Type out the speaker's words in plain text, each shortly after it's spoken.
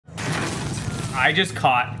I just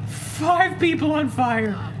caught 5 people on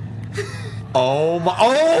fire. Oh my!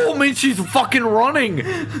 Oh man, she's fucking running.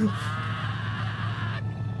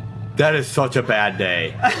 That is such a bad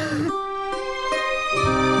day.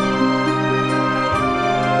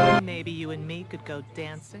 Maybe you and me could go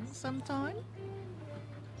dancing sometime?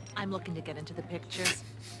 I'm looking to get into the pictures.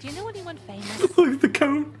 Do you know anyone famous? Look at the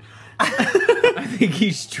coat. I think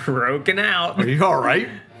he's stroking out. Are you all right?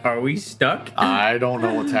 Are we stuck? I don't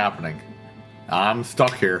know what's happening. I'm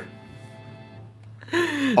stuck here.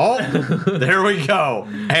 Oh, there we go.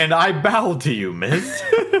 And I bow to you, miss.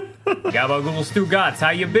 Gabagool Stugats,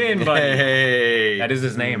 how you been, buddy? Hey. That is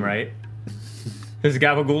his name, right? Is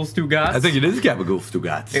Gabagool Stugats? I think it is Gabagool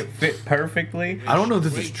Stugats. It fit perfectly. I don't know if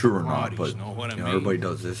this is true or not, but everybody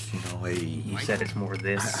does this. You know, You said it's more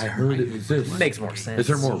this. I heard it was this. Makes more sense. Is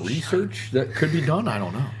there more research that could be done? I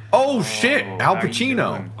don't know. Oh shit, Al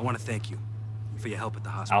Pacino. I want to thank you for your help at the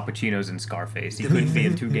hospital. Al Pacino's in Scarface. He couldn't be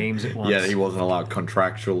in 2 games at once. Yeah, he wasn't allowed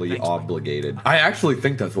contractually obligated. I actually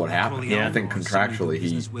think that's what happened. Yeah. I think contractually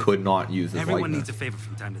he could not use his Everyone likeness needs a favor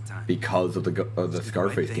from time to time. because of the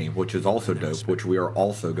Scarface game, which is also dope, which we are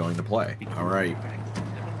also going to play. All right.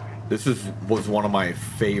 This was one of my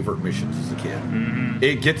favorite missions as a kid.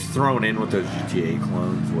 It gets thrown in with those GTA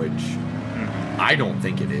clones, which I don't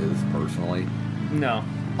think it is, personally. No.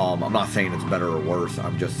 I'm not saying it's better or worse.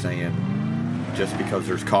 I'm just saying, just because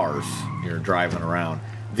there's cars, you're driving around.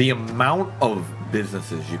 The amount of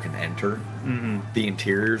businesses you can enter, the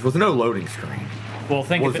interiors, with no loading screen. Well,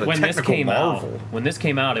 think of was it, a when this technical came marvel. out. When this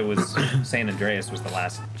came out, it was San Andreas was the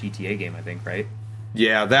last GTA game, I think, right?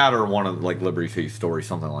 Yeah, that or one of like Liberty City Story,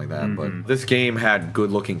 something like that. But this game had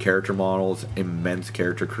good-looking character models, immense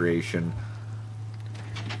character creation.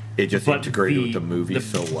 It just integrated with the movie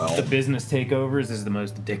so well. The business takeovers is the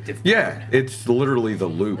most addictive part. Yeah, it's literally the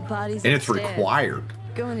loop, The body's and it's upstairs. required.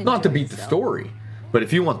 Go and Not to enjoy beat the yourself. story, but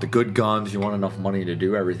if you want the good guns, you want enough money to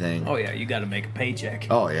do everything. Oh yeah, you got to make a paycheck.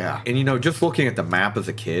 Oh yeah, and you know, just looking at the map as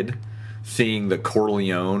a kid, seeing the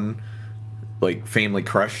Corleone like family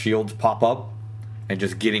crest shields pop up, and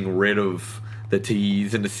just getting rid of the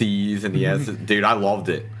T's and the C's and the S's, dude, I loved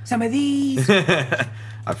it. Some of these.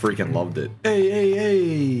 I freaking loved it.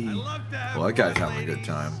 Hey. Well, that guy's having a good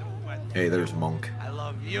time. Hey, there's Monk. I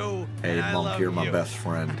love you. Hey, Monk, you're my best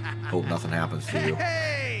friend. Hope nothing happens to you.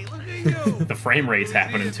 Hey, look at you. The frame rate's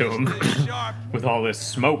happening to him Sharp. with all this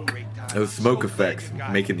smoke. Those smoke effects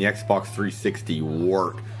making the Xbox 360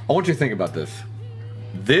 work. I want you to think about this.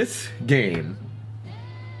 This game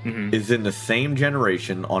is in the same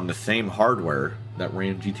generation on the same hardware that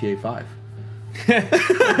ran GTA 5.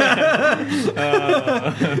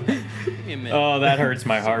 Oh, that hurts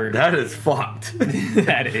my heart. That is fucked.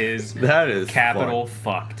 That is capital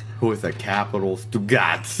fucked. With a capital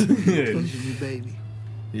Stugats. You baby.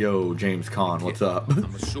 Yo, James Caan, what's up?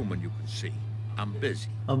 I'm assuming you can see. I'm busy.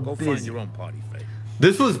 Go find your own party face.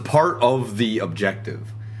 This was part of the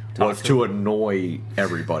objective, was to annoy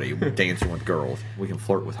everybody dancing with girls. We can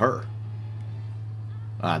flirt with her.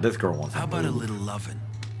 This girl wants How to about a move. little loving?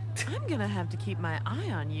 I'm gonna have to keep my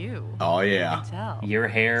eye on you. Oh, I yeah. can tell. Your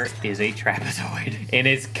hair is a trapezoid, and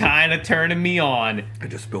it's kind of turning me on. I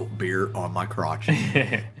just spilled beer on my crotch. How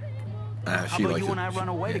She about likes you and I it. run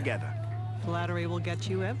away together? Flattery will get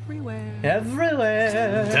you everywhere.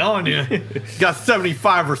 Everywhere. I'm telling you. Got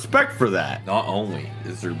 75 respect for that. Not only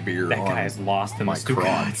is there beer That on guy is lost in my the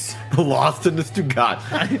crotch. crotch. Lost in the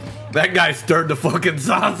Stugat. That guy stirred the fucking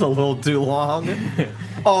sauce a little too long.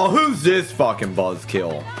 Oh, who's this fucking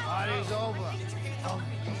buzzkill? Party's over.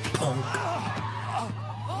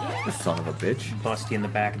 This son of a bitch. Busty in the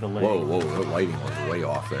back of the leg. Whoa, the lighting was way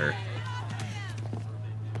off there.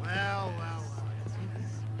 Well.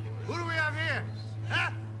 Who do we have here?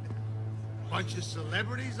 Huh? Bunch of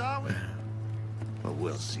celebrities, are we? But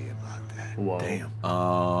we'll see about that. Whoa. Damn.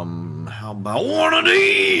 How about one of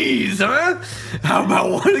these, huh? How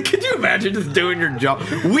about one? Could you imagine just doing your job?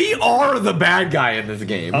 We are the bad guy in this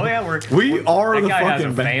game. Oh yeah, we are that the guy has fucking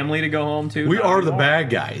a bad. family to go home to. We Not are the anymore. bad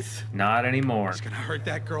guys. Not anymore. It's gonna hurt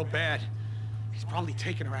that girl bad. He's probably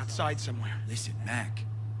taking her outside somewhere. Listen, Mac,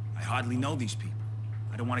 I hardly know these people.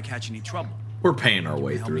 I don't want to catch any trouble. We're paying our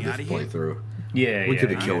way Help through me this outta here? playthrough. Yeah, We yeah.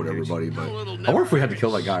 could have killed everybody, but I wonder if we had to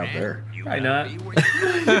kill that guy up there. Why not?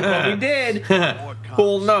 Well, we did.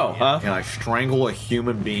 Well, no, huh? Can I strangle a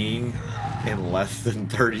human being in less than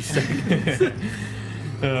 30 seconds?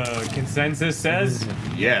 Consensus says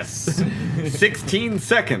Yes. 16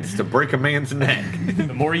 seconds to break a man's neck.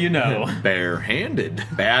 the more you know. Barehanded.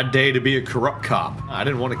 Bad day to be a corrupt cop. I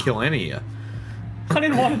didn't want to kill any of you. I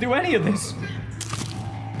didn't want to do any of this.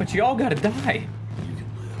 But you all gotta die. You can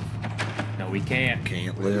live. No, we can't.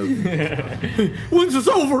 Can't live. When's this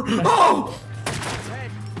over? Oh!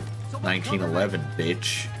 1911,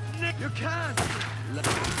 bitch.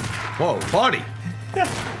 Whoa, buddy.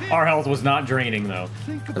 Our health was not draining though.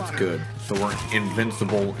 That's good. So we're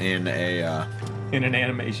invincible in a. In an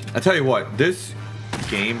animation. I tell you what, this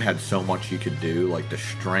game had so much you could do, like the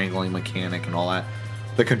strangling mechanic and all that.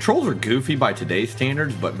 The controls are goofy by today's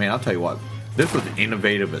standards, but man, I'll tell you what, this was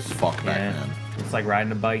innovative as fuck back then. It's like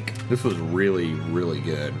riding a bike. This was really, really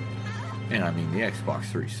good. And I mean, the Xbox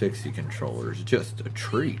 360 controller is just a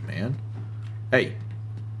treat, man. Hey.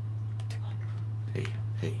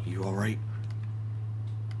 Hey, you alright?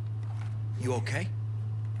 You okay?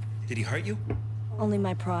 Did he hurt you? Only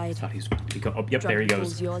my pride. Thought oh, yep, there he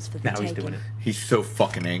goes. Yours for the Now he's taking. doing it. He's so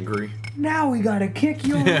fucking angry. Now we gotta kick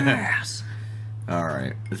your ass.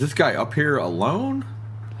 Alright. Is this guy up here alone?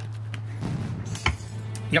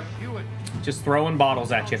 Yep. Just throwing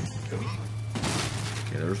bottles at you. Okay,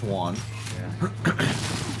 there's one. Yeah.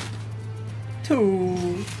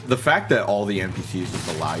 Two. The fact that all the NPCs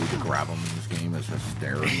just allow you to grab them in this game is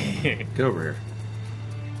hysterical. Get over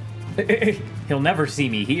here. He'll never see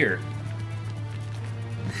me here.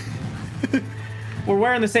 We're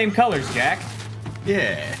wearing the same colors, Jack.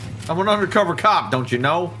 Yeah. I'm an undercover cop, don't you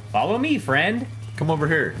know? Follow me, friend. Come over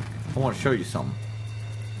here. I want to show you something.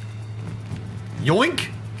 Yoink!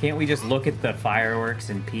 Can't we just look at the fireworks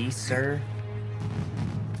in peace, sir?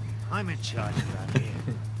 I'm in charge around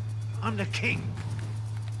here. I'm the king.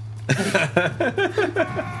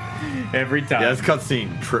 Every time. Yeah, this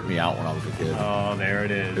cutscene tripped me out when I was a kid. Oh, there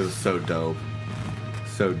it is. It was so dope.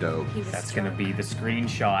 So dope. That's going to be the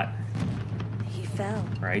screenshot. He fell.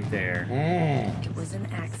 Right there. It was an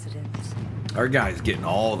accident. Our guy's getting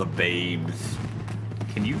all the babes.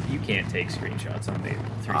 You can't take screenshots on the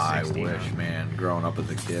 360. I wish, man. Growing up as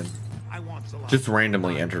a kid. I want the Just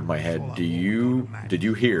randomly entered my head. Did you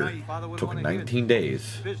hear? Took 19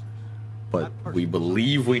 days. But we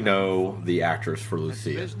believe we know the actress for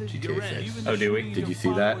Lucia, GTA 6. Oh, do we? Did you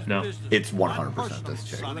see that? No. It's 100% this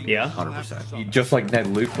chick. Yeah? 100%. Just like Ned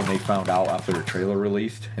Luke when they found out after the trailer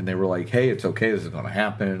released, and they were like, hey, it's okay, this is going to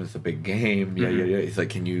happen, it's a big game, yeah. He's like,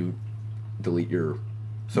 can you delete your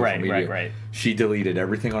social media? Right. She deleted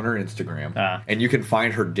everything on her Instagram, and you can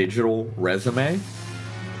find her digital resume.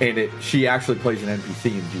 And she actually plays an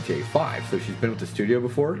NPC in GTA 5, so she's been with the studio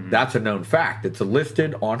before. That's a known fact. It's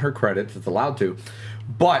listed on her credits. It's allowed to.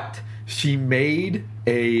 But she made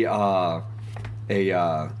a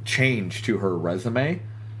change to her resume.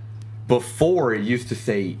 Before, it used to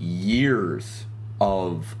say years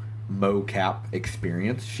of mocap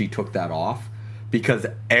experience. She took that off because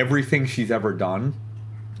everything she's ever done,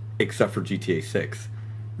 except for GTA 6,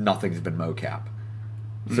 nothing's been mocap.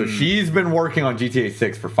 So she's been working on GTA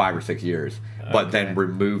 6 for 5 or 6 years, but then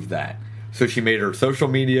removed that. So she made her social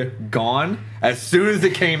media gone as soon as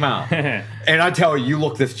it came out. And I tell you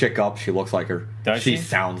look this chick up. She looks like her. Does she? She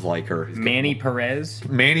sounds like her. Manny Perez?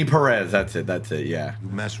 Manny Perez. That's it, yeah. You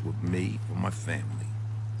mess with me or my family,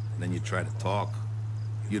 then you try to talk,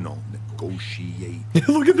 negotiate.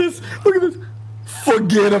 Look at this.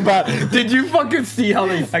 Forget about it. Did you fucking see how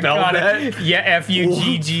they spelled that? Yeah,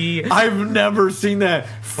 F-U-G-G. I've never seen that.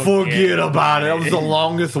 Forget about it. That was the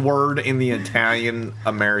longest word in the Italian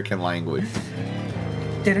American language.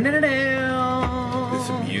 There's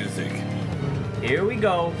some music. Here we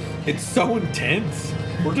go. It's so intense.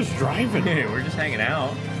 We're just driving. We're just hanging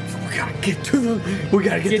out. We gotta get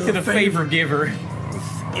to the favor giver.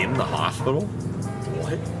 In the hospital?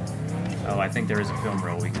 What? Oh, I think there is a film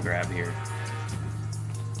roll we can grab here.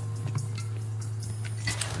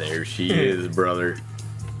 There she is, brother.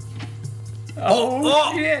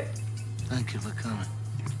 Oh, shit! Thank you for coming.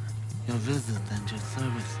 Your visit and your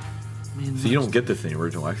service mean So you don't get this in the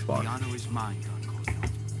original Xbox. The honor is mine, Don Corleone.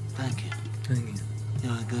 Thank you. Thank you.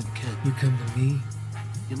 You're a good kid. You come to me,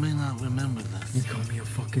 You may not remember this. you call me a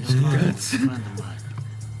fucking You're a Stugatz. friend of mine.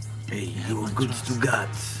 Hey, You you're a have good my trust.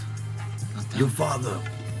 Stugatz. Now tell Your me, father,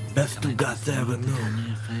 best can I Stugatz I ever do me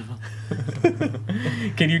known. a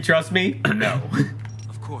favor? Can you trust me? No.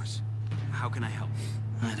 Of course. How can I help?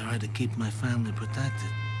 I try to keep my family protected.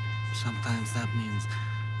 Sometimes that means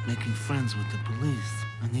making friends with the police.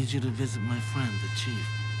 I need you to visit my friend, the chief.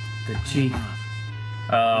 The chief.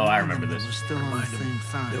 Oh, I remember this. We're still on the same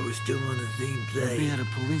side. They were still on the same We'll be side. at a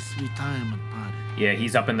police retirement party. Yeah,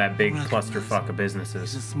 he's up in that big Recognize clusterfuck of He's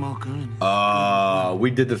businesses. a smoker. And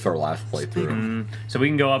We did this our last playthrough. So we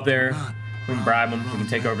can go up there, we can bribe him, we can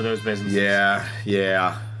take over those businesses.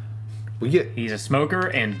 Yeah. We get He's a smoker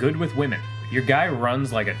and good with women. Your guy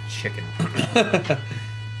runs like a chicken.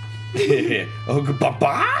 Oh,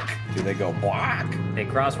 bak? Do they go black? They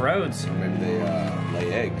cross roads. Or maybe they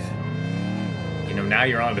lay eggs. You know, now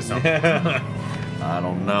you're onto something. I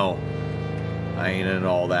don't know. I ain't in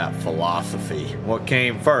all that philosophy. What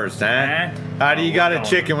came first, huh? How do you got a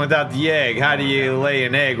chicken without the egg? How do you lay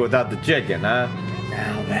an egg without the chicken, huh?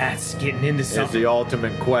 Now that's getting into It's something. the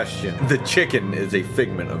ultimate question. The chicken is a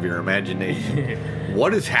figment of your imagination.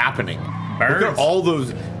 What is happening? Birds. Look at all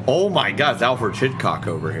those. Oh my God, it's Alfred Hitchcock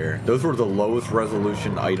over here. Those were the lowest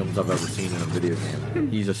resolution items I've ever seen in a video game.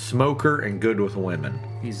 He's a smoker and good with women.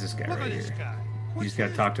 He's this guy Look right at this here. guy. You just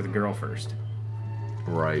gotta talk to the girl first.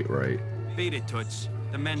 Right. Beat it, Toots.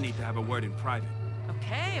 The men need to have a word in private.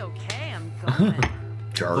 Okay, I'm going.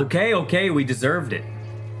 Jerk. Okay, we deserved it.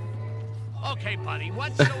 Okay, buddy,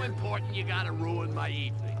 what's so important you gotta ruin my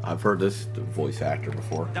evening? I've heard this voice actor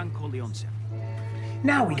before. Don Corleone said.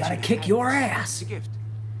 Now we gotta kick your ass. It's a gift.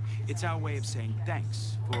 It's our way of saying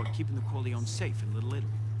thanks for keeping the Corleones safe in Little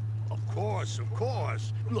Italy. Of course.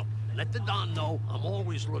 Look, let the Don know I'm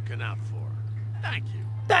always looking out for her. Thank you.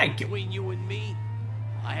 Thank you. Between you and me,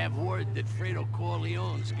 I have word that Fredo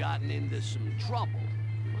Corleone's gotten into some trouble.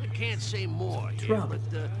 I can't say more here, but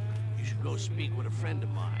you should go speak with a friend of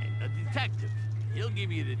mine, a detective. He'll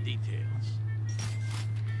give you the details.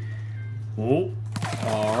 Oh.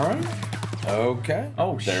 Alright. Okay.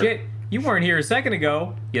 Oh There. shit. You weren't here a second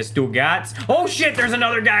ago. You still got. Oh shit, there's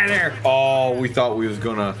another guy there. Oh, we thought we was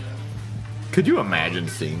gonna. Could you imagine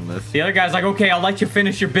seeing this? The other guy's like, okay, I'll let you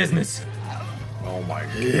finish your business. Oh my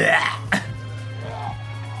God.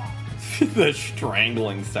 The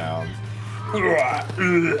strangling sounds.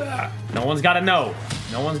 No one's gotta know.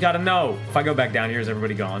 No one's gotta know. If I go back down here, is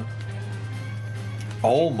everybody gone?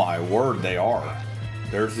 Oh my word, they are.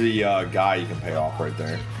 There's the guy you can pay off right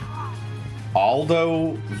there.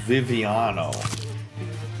 Aldo Viviano.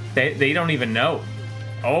 They don't even know.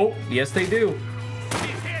 Oh, yes they do.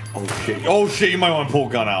 Oh shit, you might want to pull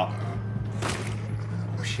a gun out.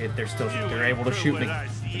 Oh shit, they're able to shoot me.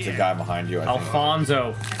 It's a guy behind you, I think.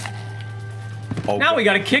 Alfonso. Okay. Now we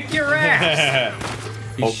gotta kick your ass.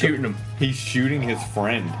 He's shooting him. He's shooting his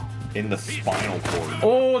friend in the spinal cord.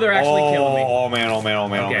 Oh, they're actually killing me. Oh man.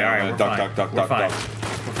 Okay, alright, we're fine.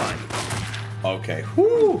 We're fine. Okay.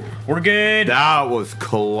 Whew. We're good. That was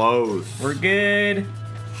close. We're good.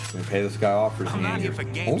 Can we pay this guy off for I'm not here for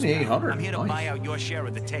games. Only pal. 800. I'm here to Nice. buy out your share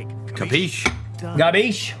of the take. Capiche?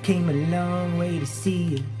 Gabish. Came a long way to see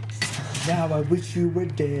you. Now I wish you were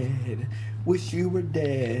dead. Wish you were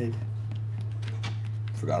dead.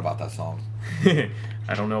 Forgot about that song.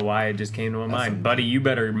 I don't know why it just came to my mind. Buddy, you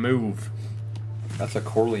better move. That's a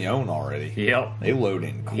Corleone already. Yep. They load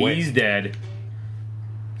in quick. He's dead.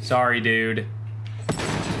 Sorry, dude.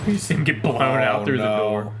 You see him get blown out through the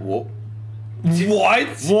door. Whoa. What?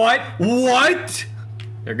 What?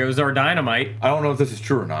 There goes our dynamite. I don't know if this is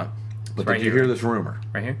true or not, but Right did you here. hear this rumor?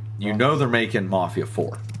 Right here? You know they're making Mafia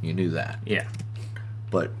 4. You knew that. Yeah.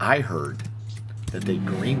 But I heard that they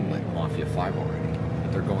greenlit Mafia 5 already.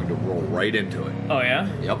 That they're going to roll right into it. Oh, yeah?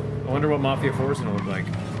 Yep. I wonder what Mafia 4 is going to look like.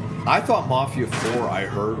 I thought Mafia 4, I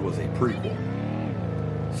heard, was a prequel.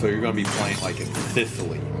 So you're going to be playing like in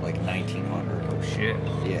Sicily, like 1900. Oh, shit.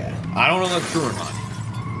 Yeah. I don't know if that's true or not.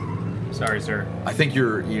 Sorry, sir. I think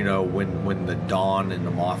you're, you know, when the Dawn and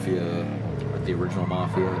the Mafia, the original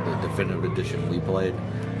Mafia, the definitive edition we played,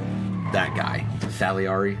 that guy,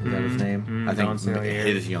 Salieri, is that his name? I Don think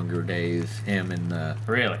Salieri. his younger days, him and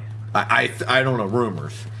Really? I don't know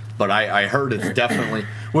rumors, but I heard it's definitely,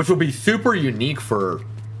 which will be super unique for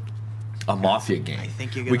a Mafia game. I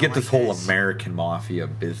think you're We gonna get this like whole this. American Mafia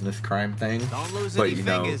business crime thing. Don't lose but any you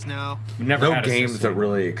know, fingers now. We've never no had a games that system.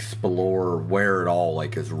 really explore where it all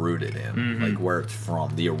like is rooted in, like where it's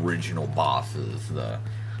from, the original bosses,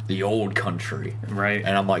 the old country, Right.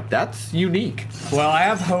 and I'm like, that's unique. Well, I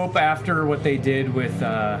have hope after what they did with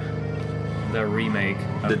the remake.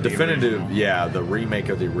 Of The definitive, original. yeah, the remake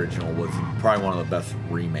of the original was probably one of the best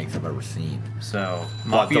remakes I've ever seen. So, But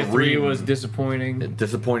Mafia the 3 re- was disappointing. It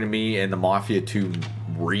disappointed me, and the Mafia 2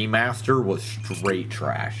 remaster was straight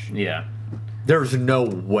trash. Yeah. There's no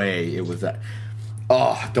way it was that.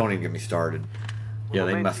 Oh, don't even get me started. Yeah,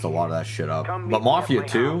 they messed a lot of that shit up. But Mafia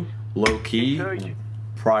 2, low key,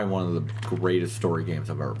 probably one of the greatest story games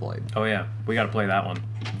I've ever played. Oh, yeah. We got to play that one.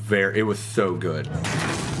 It was so good.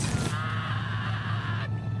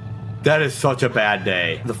 That is such a bad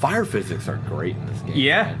day. The fire physics are great in this game.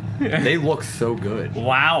 Yeah. man. They look so good.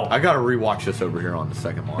 Wow. I gotta rewatch this over here on the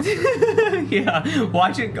second monitor. Yeah.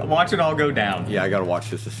 Watch it all go down. Yeah, I gotta watch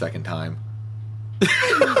this a second time.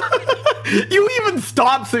 You even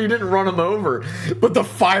stopped so you didn't run him over. But the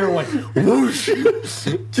fire went whoosh.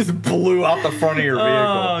 Just blew out the front of your vehicle.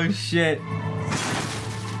 Oh, shit.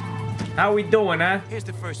 How we doing, huh? Here's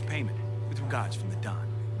the first payment, with regards from the Don.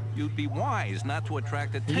 You'd be wise not to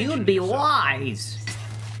attract attention. You'd be wise.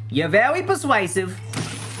 You're very persuasive.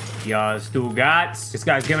 Y'all still got. This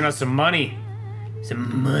guy's giving us some money.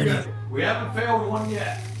 Some money. We haven't failed one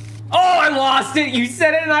yet. Oh, I lost it. You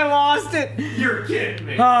said it and I lost it. You're kidding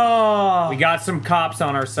me. Oh. We got some cops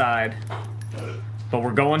on our side. But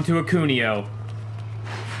we're going to a Cuneo.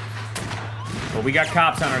 But we got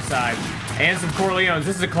cops on our side. And some Corleones.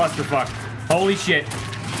 This is a clusterfuck. Holy shit.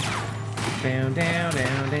 Down, down,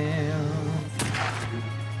 down, down.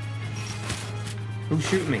 Who's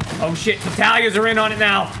shooting me? Oh shit, Italians are in on it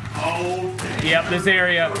now. Oh, damn. Yep, this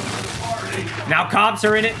area. Now cops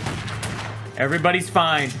are in it. Everybody's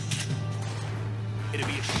fine. It'd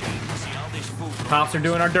be a shame to see all this food. Cops are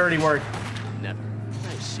doing our dirty work. Never.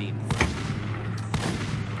 I've seen worse.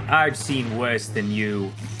 I've seen worse than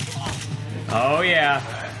you. Oh yeah.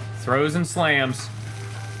 Throws and slams.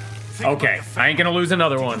 Okay, I ain't gonna lose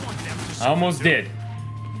another one. I almost did.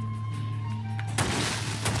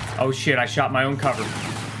 Oh shit, I shot my own cover. Oh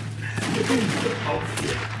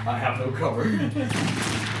shit. I have no cover.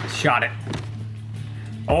 Shot it.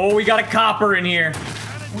 Oh, we got a copper in here.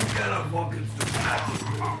 We got a fucking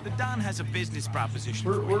The Don has a business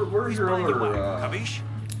proposition. Where's your other, Kavish?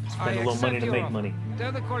 Spend a little money to make money.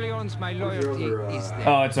 Tell the Corleones my loyalty is there.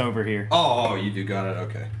 Oh, it's over here. Oh, you do got it?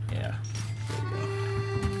 Okay. Yeah.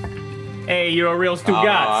 Hey, you're a real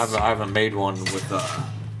Stugatz. I haven't made one with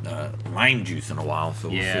lime juice in a while, so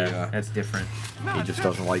we'll see. That's different. He just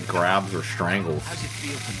doesn't like grabs or strangles. How's it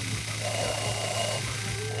feel to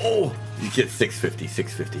Oh, you get 650,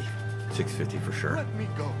 650, 650 for sure. Let me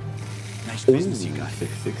go. Nice business you got.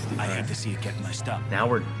 660. I hate to see it get messed up. Now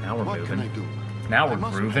we're moving. Now we're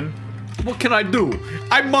grooving. What can I do?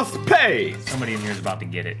 I must pay. Somebody in here is about to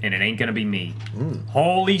get it, and it ain't gonna be me.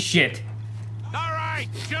 Holy shit! All right,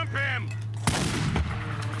 jump him.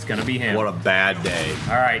 It's gonna be him. What a bad day.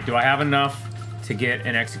 All right, do I have enough to get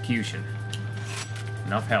an execution?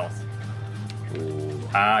 Enough health.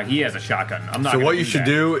 He has a shotgun. I'm not. So gonna what you do should that.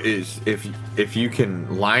 do is if you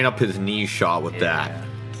can line up his knee shot with that.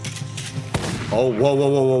 Oh, whoa, whoa,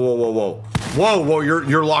 whoa, whoa, whoa, whoa, whoa, whoa, whoa!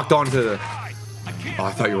 You're locked onto the. Oh,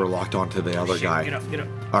 I thought you were locked onto the other guy. Get up, get up.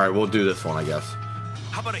 All right, we'll do this one, I guess.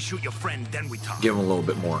 How about I shoot your friend, then we talk? Give him a little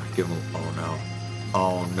bit more. Give him. Oh no.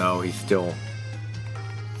 Oh no, he's still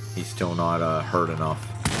not hurt enough.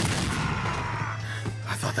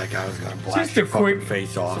 I thought that guy was gonna blast Just a your fucking quick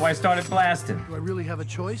face off. So I started blasting. Do I really have a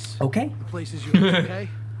choice? Okay. The places you live, okay?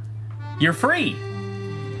 You're free.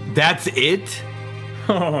 That's it?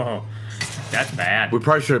 Oh, that's bad. We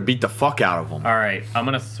probably should have beat the fuck out of him. All right, I'm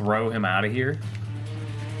gonna throw him out of here.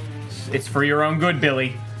 It's for your own good,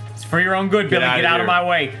 Billy. It's for your own good, Billy. Get out of my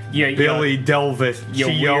way. Yeah, Billy Delvis.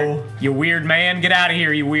 You weird man. Get out of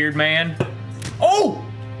here, you weird man. Oh!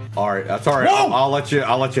 All right, that's all right. I'll let you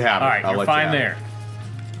have it. All right, I'll you're let fine you have there. it.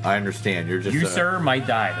 I understand. You're just You, sir, might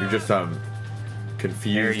die. You're just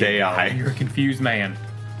confused There you AI. go. You're a confused man.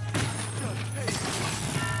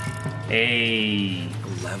 Hey.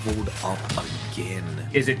 Leveled up again.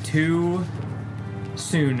 Is it too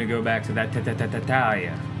soon to go back to that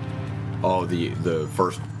Talia? Oh, the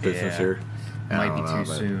first business here? Might be too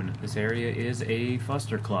soon. This area is a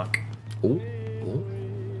fustercluck. Ooh.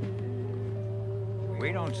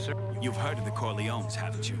 We don't serve. You've heard of the Corleones,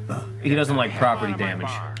 haven't you? He doesn't like property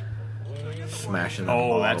damage. Smashing.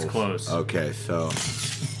 Oh, that's bottles. close. Okay, so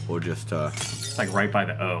we'll just. It's like right by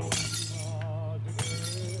the O.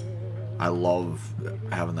 I love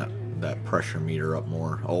having that pressure meter up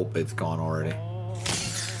more. Oh, it's gone already.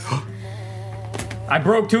 I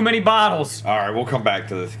broke too many bottles. All right, we'll come back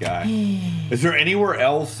to this guy. Is there anywhere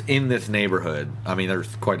else in this neighborhood? I mean,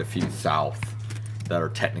 there's quite a few south that are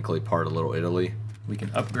technically part of Little Italy. We can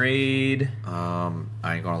upgrade. I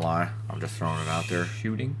ain't gonna lie. I'm just throwing it out there.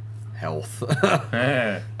 Shooting. Health.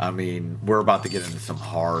 I mean, we're about to get into some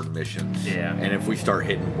hard missions. Yeah. And if we start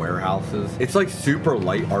hitting warehouses, it's like super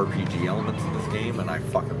light RPG elements in this game, and I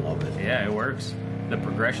fucking love it. Yeah, it works. The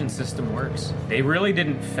progression system works. They really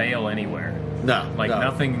didn't fail anywhere. No. Like, no.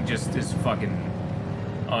 nothing just is fucking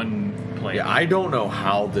unplayable. Yeah, I don't know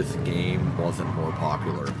how this game wasn't more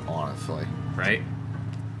popular, honestly. Right?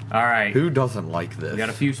 All right. Who doesn't like this? We got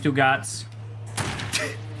a few Stugats.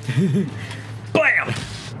 Bam!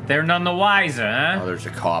 They're none the wiser, huh? Oh, there's a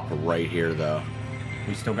cop right here, though.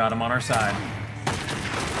 We still got him on our side.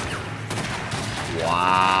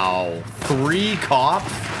 Wow. 3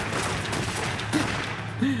 cops?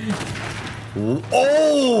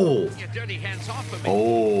 Oh! Get your dirty hands off of me.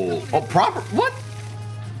 Oh. Oh, proper. What?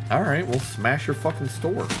 All right, we'll smash your fucking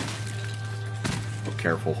store. Oh,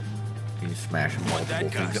 careful. You smash multiple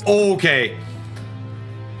things. Okay.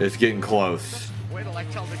 It's getting close. Wait till I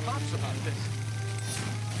tell the cops about this.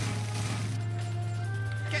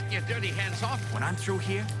 Get your dirty hands off. When I'm through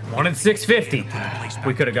here, Wanted 650.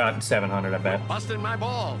 We could have gotten 700, I bet. Busting my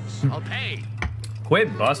balls. I'll pay.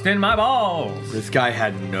 Quit busting my balls. This guy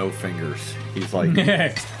had no fingers. He's like,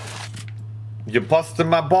 you busted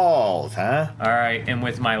my balls, huh? All right, and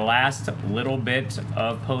with my last little bit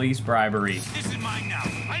of police bribery. this is mine now.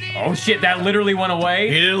 Oh shit, that literally went He away.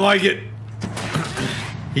 didn't like it.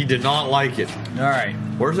 He did not like it. All right,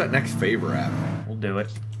 Where's that next favor at? we'll do it.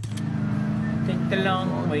 Take the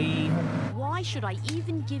long way. Why should I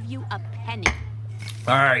even give you a penny?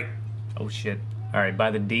 All right. Oh shit. All right,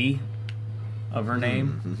 by the D of her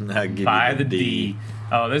name. I'll give By you the D.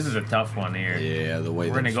 Oh, this is a tough one here. Yeah, the way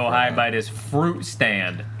We're gonna go hide by this fruit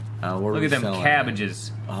stand. Look at them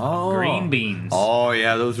cabbages. Oh. Green beans. Oh,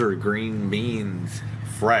 yeah, those are green beans.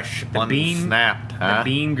 Fresh, unsnapped, huh? The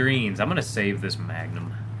bean greens. I'm gonna save this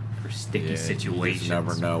Magnum for sticky situations. You just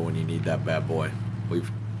never know when you need that bad boy.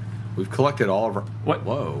 We've collected all of our... What?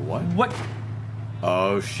 Whoa, what? What?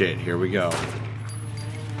 Oh, shit, here we go.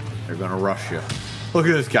 They're gonna rush you. Look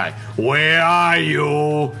at this guy. Where are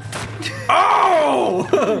you? Oh!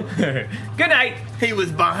 Good night. He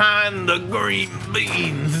was behind the green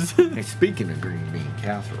beans. Hey, speaking of green bean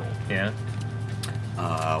casserole. Yeah.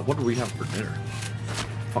 What do we have for dinner?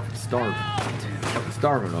 Fucking starving. Fucking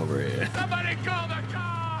starving over here. Somebody call the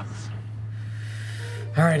cops.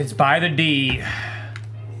 All right, it's by the D.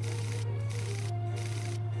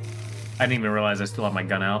 I didn't even realize I still have my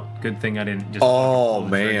gun out. Good thing I didn't just... Oh,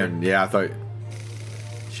 man. Yeah, I thought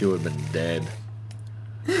she would have been dead.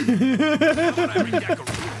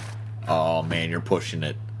 Oh, man, you're pushing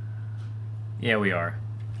it. Yeah, we are.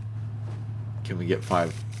 Can we get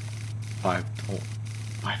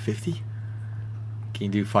 550? Can you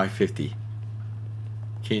do 550?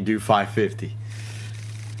 Can you do 550?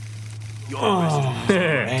 Oh,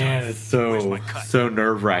 man, it's so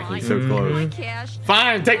nerve-wracking, so close. Cash.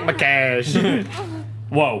 Fine, take my cash.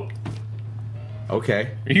 Whoa.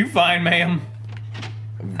 Okay. Are you fine, ma'am?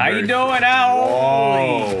 How you doing now?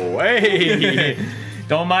 Whoa, hey.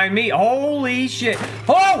 Don't mind me. Holy shit.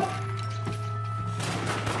 Oh!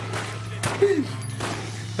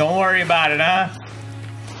 Don't worry about it, huh?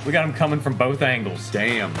 We got him coming from both angles.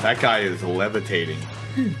 Damn, that guy is levitating.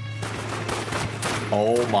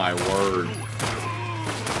 Oh my word.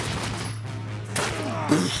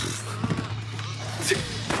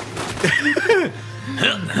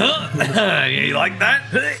 You like that?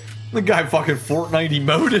 The guy fucking Fortnite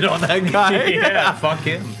emoted on that guy. Yeah, fuck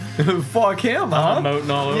him. Fuck him, huh? I'm emoting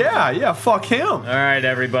all over. Yeah, fuck him. All right,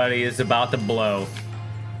 everybody, it's about to blow.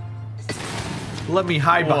 Let me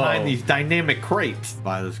hide behind these dynamic crates.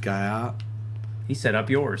 Buy this guy out. He set up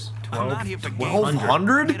yours. I'm not here for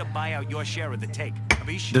 1,200? I'm here to buy out your share of the take.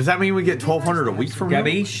 Gabish? Does that mean we get 1,200 a week from him?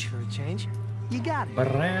 Gabish? For a change, you got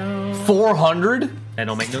it. 400? That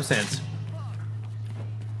don't make no sense.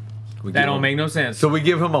 That don't make no sense. So we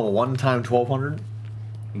give him a one-time 1,200?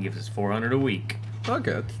 He gives us 400 a week.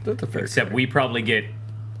 Okay, that's a fair Except trade. we probably get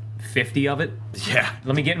 50 of it. Yeah.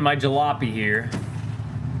 Let me get in my jalopy here.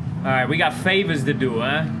 All right, we got favors to do,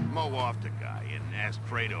 huh? Mow off the guy and ask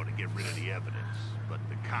Fredo to get rid of the evidence. But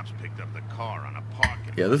the cops picked up the car on a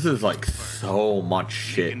parking. Yeah, this is like so much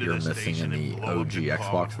shit you're missing in the OG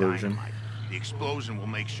Xbox version. The explosion will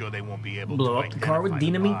make sure they won't be able Blow to up the car with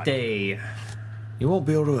dynamite. You won't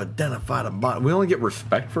be able to identify the body. We only get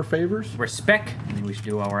respect for favors? Respect. I think we should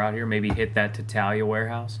do while we're out here. Maybe hit that Tatalia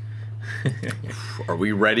warehouse. Are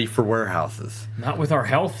we ready for warehouses? Not with our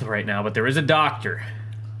health right now, but there is a doctor.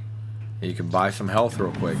 You can buy some health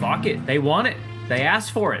real quick. Fuck it. They want it. They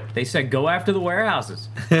asked for it. They said go after the warehouses.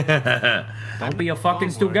 Don't be a fucking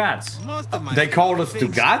Stugatz. They called us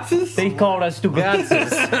Stugatzes? They called us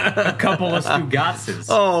Stugatzes. A couple of Stugatzes.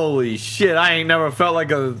 Holy shit, I ain't never felt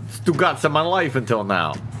like a Stugatz in my life until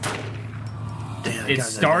now. Damn, It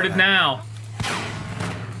started now.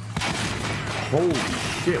 Holy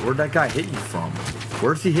shit, where'd that guy hit you from?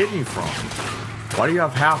 Where's he hitting you from? Why do you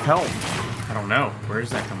have half health? I don't know. Where's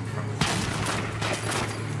that coming from?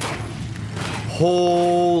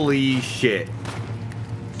 Holy shit.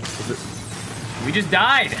 We just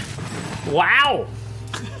died. Wow.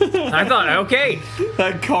 I thought, okay.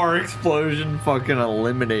 That car explosion fucking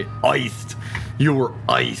iced. You were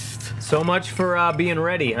iced. So much for being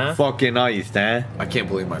ready, huh? Fucking iced, huh? I can't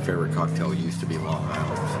believe my favorite cocktail used to be Long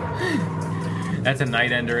Island. That's a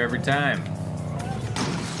night ender every time.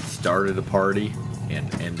 started a party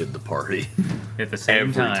and ended the party. At the same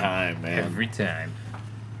Every time, man. Every time.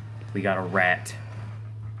 We got a rat.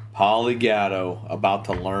 Polygato about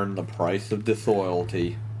to learn the price of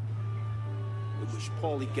disloyalty. It was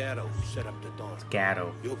Polygato who set up the dawn.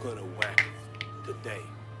 Gatto. You're gonna whack today.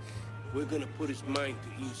 We're gonna put his mind to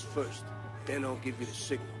ease first. Then I'll give you the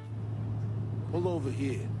signal. Pull over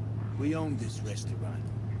here. We own this restaurant.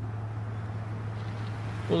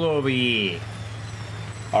 Pull over here.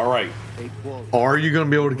 All right. Are you going to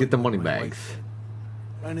be able to get the money bags?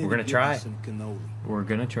 We're going to try. We're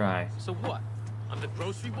going to try. So what? I'm the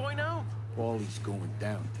grocery boy now? Paulie's going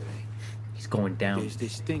down today. He's going down. There's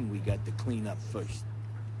this thing we got to clean up first.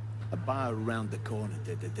 A bar around the corner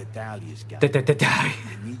that Dahlia's got. I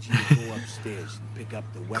need you to go upstairs and pick up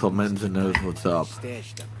the weapons. Clemenza knows what's up.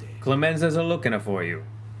 Stashed up there. Clemenza's are looking for you.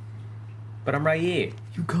 But I'm right here.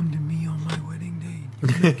 You come to me on my wedding day.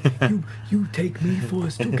 You take me for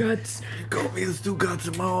Stugatz. You call me the Stugatz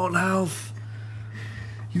in my own house.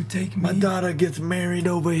 You take me. My daughter gets married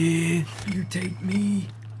over here. You take me.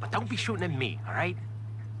 But don't be shooting at me, all right?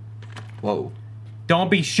 Whoa. Don't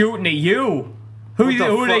be shooting at you. Who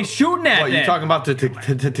are they shooting at? What, you talking about the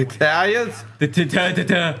Italians?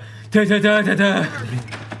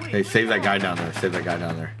 Hey, save that guy down there. Save that guy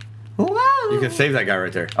down there. You can save that guy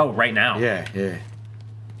right there. Oh, right now? Yeah.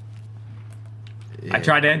 I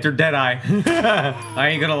tried to enter Deadeye. I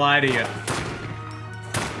ain't gonna lie to you.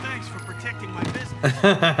 Thanks for protecting my business.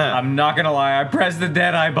 I'm not gonna lie. I pressed the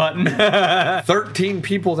Deadeye button. 13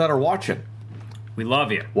 people that are watching. We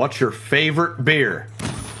love you. What's your favorite beer?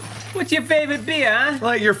 What's your favorite beer, huh?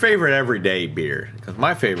 Like your favorite everyday beer. Because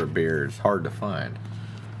my favorite beer is hard to find.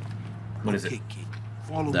 What is it? Kid,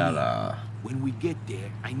 follow That, me. When we get there,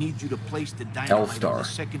 I need you to place the dynamite on the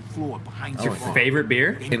second floor behind your favorite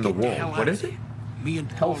beer in the world. What is it? Me and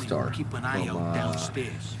Paulie will keep an eye out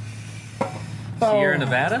downstairs. Sierra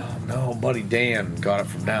Nevada? No, buddy Dan got it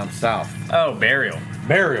from down south. Oh, Burial.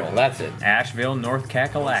 Burial, that's it. Asheville, North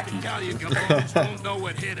Kakalaki. Don't know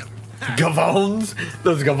what hit him. Gavones?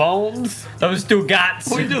 Those Gavones? Those two gots.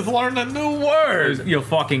 We just learned a new word. You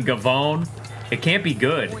fucking Gavone. It can't be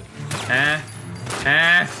good. You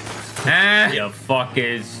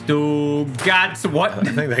fucking Stugatz. What? I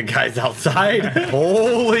think that guy's outside.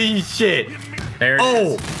 Holy shit. There it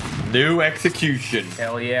is. New execution.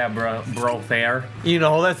 Hell yeah, bro fair. You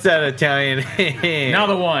know, that's that Italian.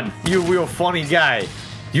 Another one. You real funny guy.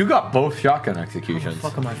 You got both shotgun executions. How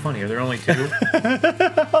the fuck am I funny? Are there only two?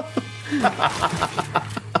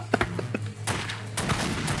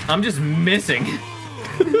 I'm just missing.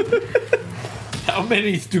 How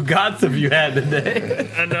many Stugatz have you had today?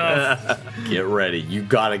 Enough. Get ready. You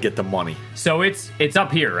gotta get the money. So it's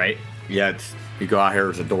up here, right? Yeah, you go out here,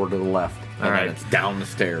 there's a door to the left. All right. It's down the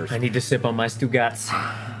stairs. I need to sip on my Stugatz.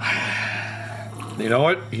 You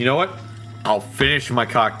know what? I'll finish my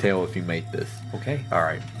cocktail if you make this. Okay. All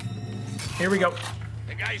right. Here we go.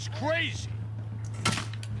 The guy's crazy.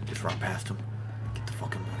 Just run past him. Get the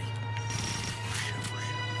fucking money.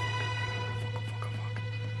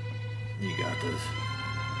 You got this.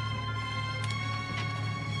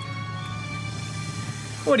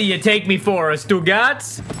 What do you take me for, a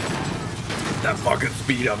Stugatz? That fucking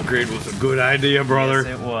speed upgrade was a good idea, brother.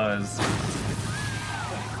 Yes, it was.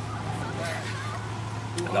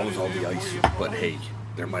 That was all the ice, but hey,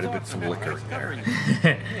 there might have been some liquor in there.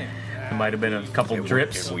 There might have been a couple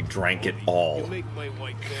drips. And we drank it all.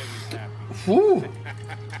 Woo.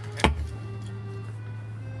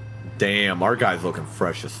 Damn, our guy's looking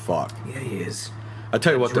fresh as fuck. Yeah, he is. I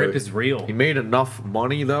tell you what, drip though, is real. He made enough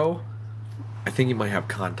money though. I think he might have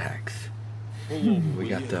contacts. We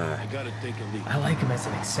got the. I like him as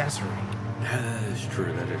an accessory. That is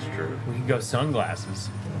true. That is true. We can go sunglasses.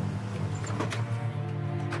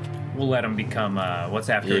 We'll let him become what's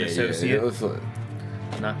after an associate.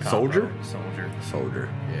 Not combo. Soldier. Soldier.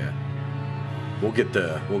 Yeah. We'll get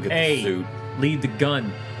the suit. Lead the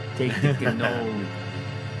gun. Take the cannoli.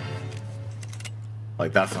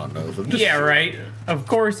 Like that's on nose. Yeah, right. Of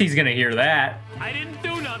course he's gonna hear that. I didn't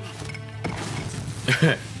do nothing.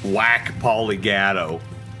 Whack Polygato.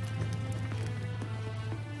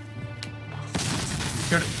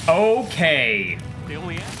 Okay. They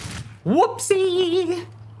only asked. Whoopsie.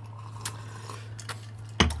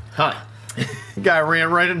 Huh. Guy ran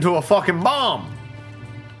right into a fucking bomb.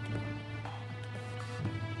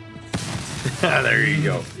 There you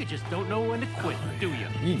go. You just don't know when to quit, do you?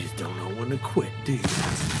 You just don't know when to quit, do you?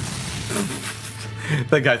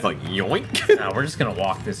 That guy's like, yoink. No, we're just gonna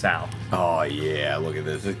walk this out. Oh yeah, look at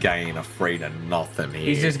this. This guy ain't afraid of nothing here.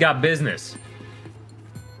 He's just got business.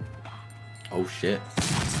 Oh shit.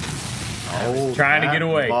 Oh, trying to get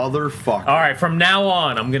away. Motherfucker. All right, from now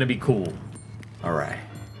on, I'm gonna be cool. All right.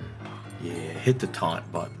 Yeah, hit the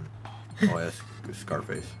taunt button. Oh, that's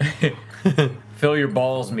Scarface. Fill your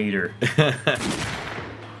balls meter.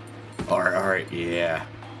 All right, yeah.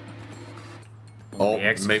 Oh,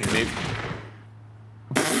 maybe.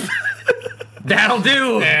 That'll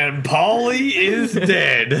do. And Paulie is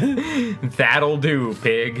dead. That'll do,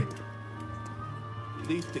 pig.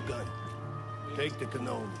 Leave the gun. Take the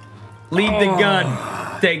cannoli. Leave the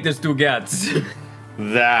gun. Take the Stugats.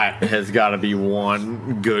 That has got to be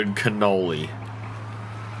one good cannoli.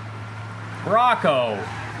 Rocco.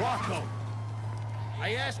 Rocco,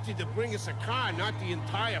 I asked you to bring us a car, not the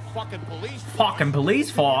entire fucking police force. Fucking police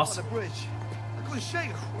force. On the bridge. I couldn't say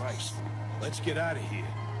it. Christ. Let's get out of here.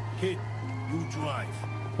 Kid, you drive.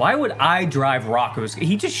 Why would I drive Rocco's?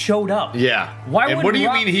 He just showed up. Yeah. Why and would what do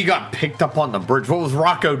you mean he got picked up on the bridge? What was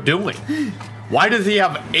Rocco doing? Why does he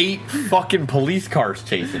have 8 fucking police cars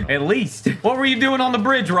chasing him? At least. What were you doing on the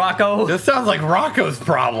bridge, Rocco? This sounds like Rocco's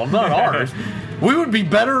problem, not ours. We would be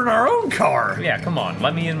better in our own car. Yeah, come on.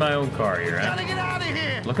 Let me in my own car here. Huh? Gotta get out of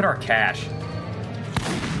here. Look at our cash.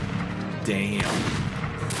 Damn.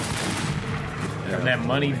 And then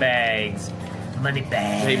money bags. Money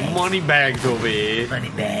bags. Hey, money bags over here. Money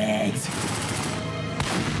bags.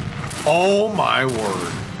 Oh my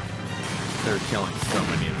word. They're killing so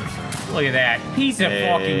many of us. Look at that. Piece of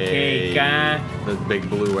fucking cake, huh? Those big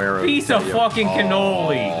blue arrows. Piece of fucking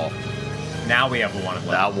cannoli. Oh, Now we have one left.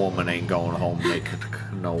 that woman ain't going home making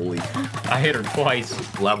cannoli. I hit her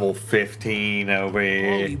twice. Level 15 over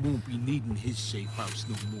here. Paulie won't be needing his safe house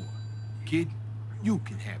no more. Kid, you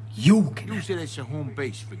can have it. You can. Use it as your home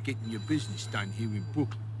base for getting your business done here in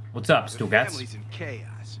Brooklyn. What's up, The Stugats? family's in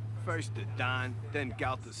chaos. First the Don, then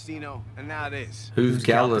Galtacino, and now this. Who's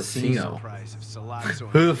Galacino? Surprise of Salazzo.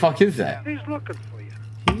 Who the fuck is that? He's looking for you.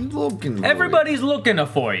 He's looking for Everybody's looking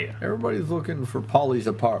for you. Everybody's looking for Paulie's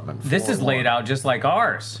apartment. This is laid out just like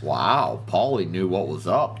ours. Wow, Paulie knew what was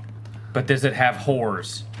up. But does it have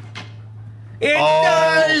whores? It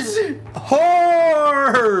does!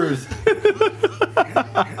 Whores!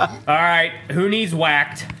 All right, who needs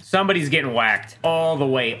whacked? Somebody's getting whacked all the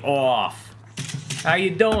way off. How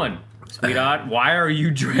you doing, sweetheart? Why are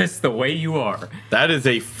you dressed the way you are? That is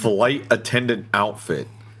a flight attendant outfit.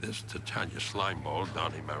 This Titania slime ball,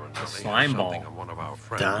 Donnie Marinelli. Slime ball? On one of our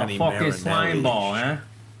friends. Donnie The fuck is slime ball, huh?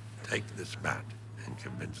 Take this bat and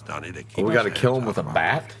convince Donnie to keep Oh, we his got to kill him hands with a off our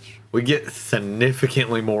bat? pockets. We get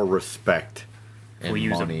significantly more respect. And We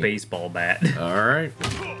use money. a baseball bat. All right.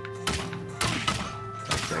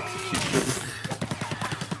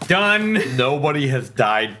 Done. Nobody has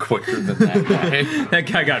died quicker than that guy. That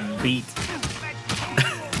guy got beat.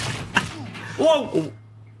 Whoa!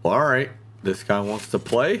 All right. This guy wants to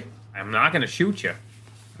play? I'm not gonna shoot you.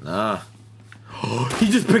 Nah. He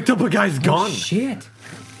just picked up a guy's gun. Oh, shit.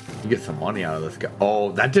 You get some money out of this guy.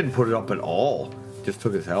 Oh, that didn't put it up at all. Just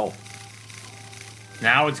took his health.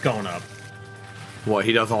 Now it's going up. What,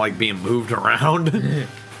 he doesn't like being moved around? Do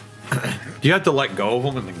you have to let go of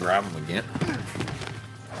him and then grab him again?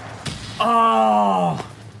 Oh!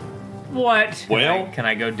 What? Well- can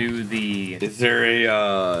I go do the... Is there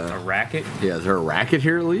a racket? Yeah, is there a racket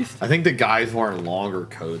here at least? I think the guys wearing longer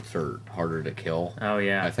coats are harder to kill. Oh,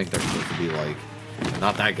 yeah. I think they're supposed to be like...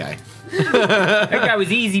 Not that guy. That guy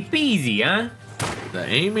was easy peasy, huh? The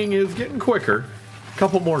aiming is getting quicker. A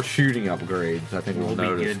couple more shooting upgrades. I think we'll We'll be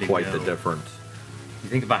notice good to quite go. the difference. You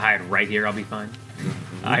think if I hide right here, I'll be fine?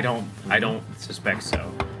 I don't suspect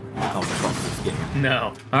so. Oh, fuck this game.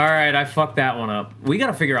 No. All right, I fucked that one up. We got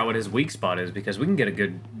to figure out what his weak spot is because we can get a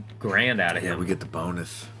good grand out of Yeah, him. we get the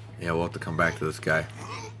bonus. Yeah, we'll have to come back to this guy.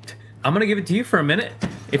 I'm going to give it to you for a minute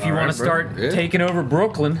if you All want right, to start bro. Yeah. taking over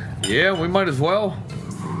Brooklyn. Yeah, we might as well.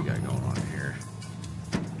 Let's see what we got going on here.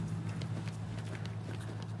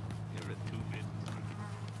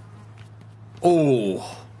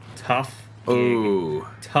 Oh. Tough gig. Oh.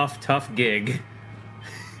 Tough gig.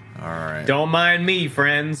 All right. Don't mind me,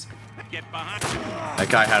 friends. That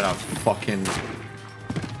guy had a fucking...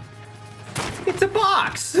 It's a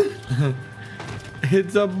box.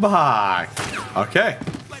 It's a box. Okay.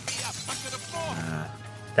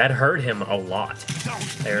 That hurt him a lot.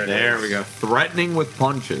 There it is. There we go. Threatening with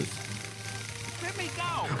punches.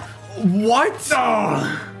 What? All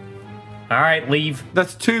right, leave.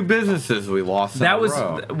 That's 2 businesses we lost. That in a was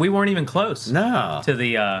row. we weren't even close. No. To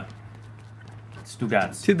the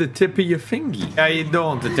Stugats. To the tip of your finger. How you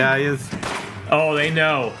doing, Tatalias? Oh, they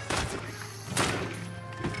know.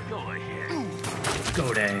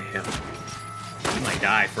 Go to hell. You might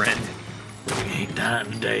die, friend. We ain't dying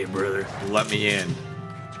today, brother. Let me in.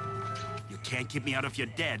 can't keep me out if you're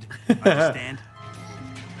dead. Understand?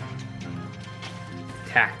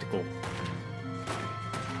 Tactical.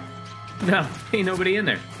 No, ain't nobody in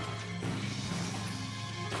there.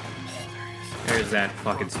 There's that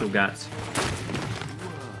fucking Stugats.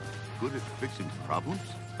 Good at fixing problems?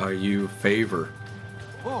 Are you favor?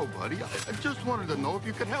 Oh, buddy, I just wanted to know if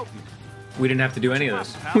you could help me. We didn't have to do any of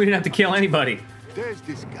this. We didn't have to kill anybody. There's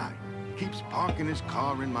this guy. Keeps parking his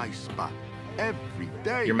car in my spot. Every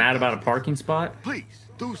day. You're mad about a parking spot? Please,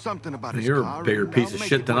 do something about his You're car. a bigger and piece I'll of make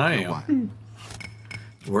shit it than worth I your am. while.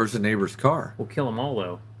 Where's the neighbor's car? We'll kill them all,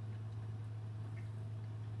 though.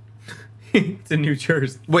 It's in New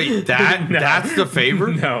Jersey. Wait, that No. that's the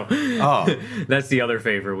favor? No. Oh. That's the other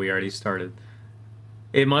favor we already started.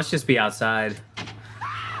 It must just be outside.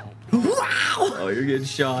 Wow! Oh, you're getting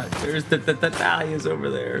shot. There's the Thalias over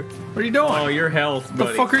there. What are you doing? Oh, your health, What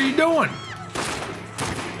buddy. the fuck are you doing?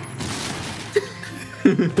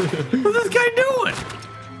 What's this guy doing?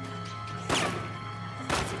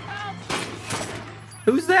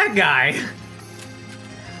 Who's that guy?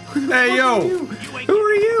 Hey, yo. Who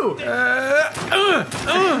are you?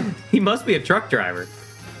 He must be a truck driver.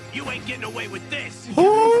 You ain't getting away with this.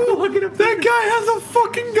 Oh, look at him. That guy has a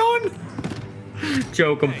fucking gun.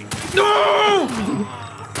 Choke him. No!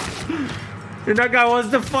 And that guy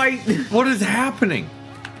wants to fight. What is happening?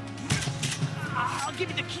 I'll give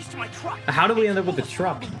you the keys to my truck. How do we end up with the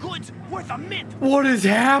truck? Goods worth a mint. What is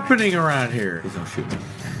happening around here? Please don't shoot me.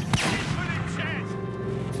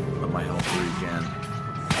 Let my health regen.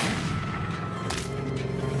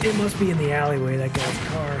 It must be in the alleyway, that guy's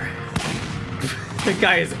car. That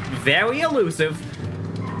guy is very elusive.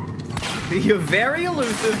 You're very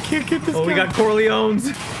elusive. Can't get this Oh, we guy. got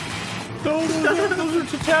Corleones. No,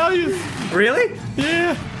 those are Italians. Really?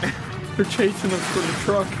 Yeah. They're chasing us for the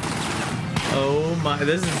truck. Oh my,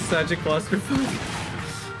 this is such a clusterfuck.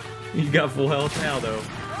 You got full health now, though.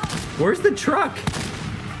 Where's the truck?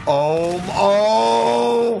 Oh.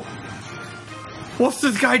 What's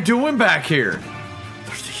this guy doing back here?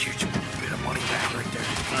 There's a huge bit of money back right there.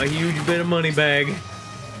 A huge bit of money bag.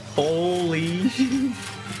 Holy shit.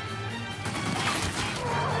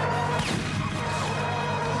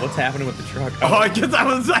 What's happening with the truck? Oh, I guess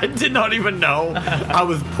I did not even know. I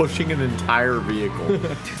was pushing an entire vehicle.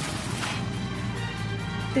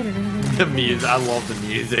 The music, I love the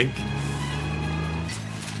music.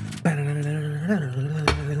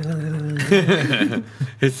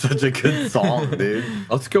 It's such a good song, dude.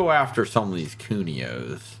 Let's go after some of these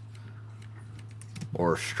Cunios.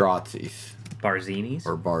 Or Strazzis. Barzinis?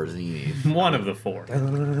 Or Barzinis. One of the four.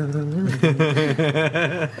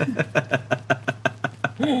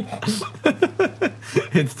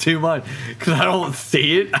 It's too much. Because I don't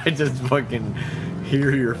see it. I just fucking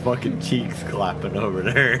hear your fucking cheeks clapping over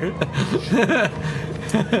there.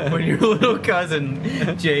 When your little cousin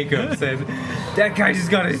Jacob said, that guy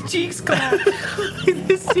just got his cheeks clapped.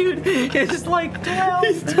 This dude is just like 12.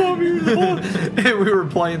 He's 12 years old. And we were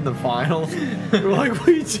playing the finals. We're like,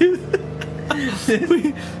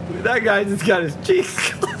 that guy just got his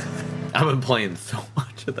cheeks clapped. I've been playing so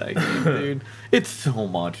much of that game, dude. It's so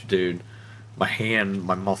much, dude. My hand,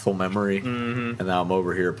 my muscle memory. And now I'm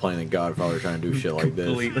over here playing the Godfather trying to do shit like this.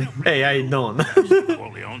 Completely. Hey, how you doing?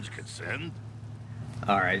 Corleone's consent.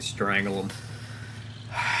 Alright, strangle him.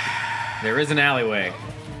 There is an alleyway.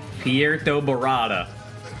 Pierto Barata.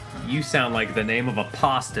 You sound like the name of a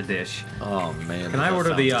pasta dish. Oh, man. Can I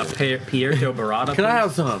order the Pierto Barata? Can I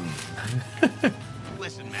have some?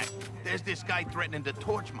 Listen, Mac, there's this guy threatening to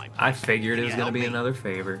torch my place. I figured it was Can you going to be help me? another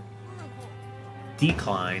favor.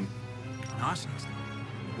 Decline. Nonsense.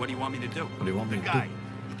 What do you want me to do? What do you want me The to do? guy,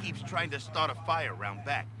 he keeps trying to start a fire around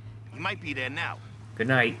back. He might be there now. Good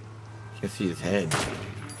night. You can see his head.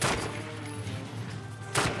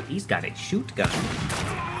 He's got a shoot gun.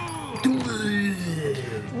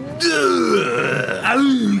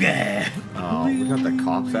 Oh, we got the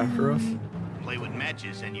cops after us? Play with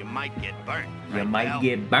matches and you might get burnt. You Right, might pal?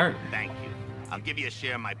 get burnt. Thank you. I'll give you a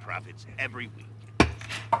share of my profits every week.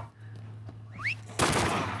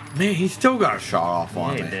 Man, he still got a shot off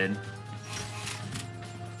on Yeah, me. he did.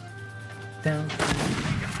 Down.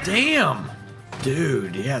 Damn!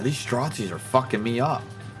 Dude, yeah, these Strazzis are fucking me up.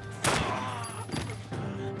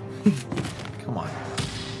 Come on.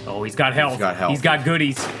 Oh, he's got health. He's got health. He's got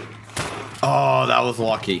goodies. Oh, that was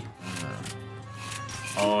lucky.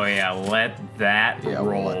 Oh, yeah, let that Yeah,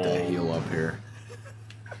 roll. we'll let that heal up here.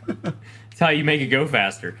 That's how you make it go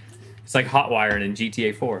faster. It's like hot wiring in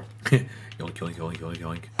GTA 4. Yoink, yoink, yoink, yoink,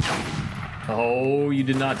 yoink. Oh, you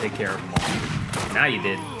did not take care of them all. Now you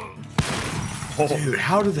did. Dude,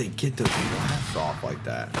 how do they get those blasts off like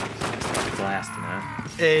that? Blasting, huh?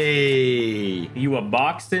 Hey! You a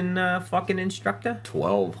boxing fucking instructor?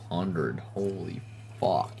 1,200. Holy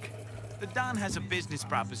fuck. The Don has a business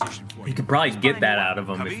proposition for you. You could probably get that out of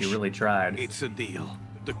him if you really tried. It's a deal.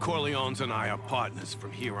 The Corleones and I are partners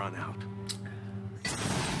from here on out.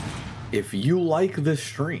 If you like this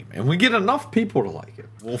stream, and we get enough people to like it,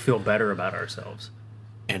 we'll feel better about ourselves.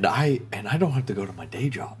 And I don't have to go to my day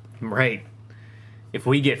job. Right. If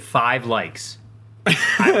we get 5 likes, I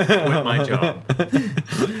quit my job.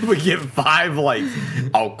 If we get 5 likes,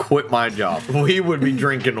 I'll quit my job. We would be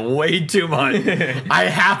drinking way too much. I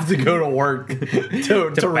have to go to work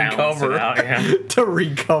to recover. Out, yeah. To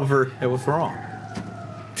recover. Hey, what's wrong?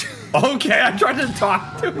 Okay, I tried to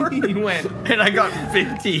talk to her. He went. And I got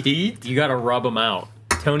 50 heat. You gotta rub him out.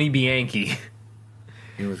 Tony Bianchi.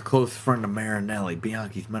 He was a close friend of Marinelli.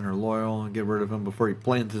 Bianchi's men are loyal and get rid of him before he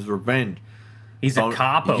plans his revenge. He's a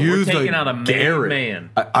capo. We're taking out a man.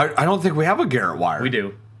 I don't think we have a Garrett wire. We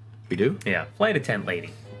do. We do? Yeah. Flight attendant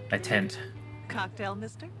lady. A tent. Cocktail,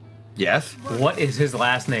 mister? Yes. What is his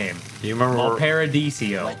last name? Do you remember?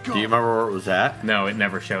 Paradiso. Do you remember where it was at? No, it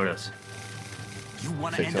never showed us. You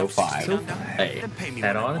want to 605. Hey.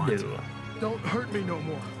 That ought to do. Don't hurt me no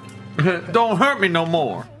more. Don't hurt me no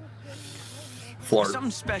more. Flirt.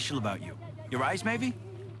 Something special about you. Your eyes, maybe?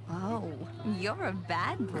 Oh, you're a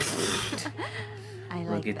bad boy. I like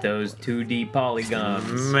Look at those 2D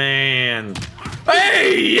polygons. Man.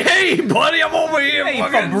 Hey, buddy, I'm over here. Hey,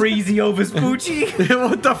 Fabrizio Vespucci.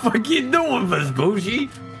 What the fuck you doing, Vespucci?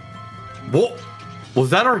 What? Was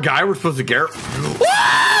that our guy we're supposed to get?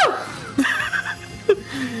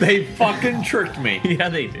 They fucking tricked me. Yeah,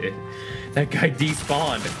 they did. That guy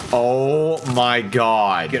despawned. Oh my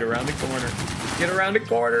god. Get around the corner. Get around the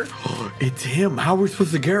corner. It's him. How are we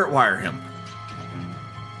supposed to Garrett wire him?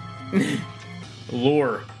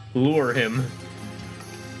 Lure him.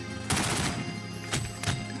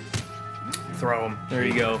 Throw him. There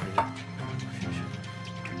you go.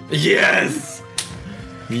 Yes!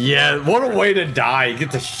 Yeah, what a way to die. You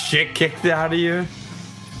get the shit kicked out of you.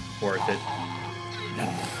 Worth it.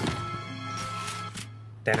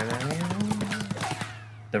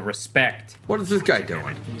 The respect. What is this guy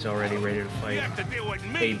doing? He's already ready to fight.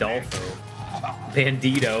 Adolfo.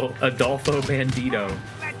 Bandito. Adolfo Bandito.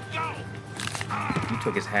 You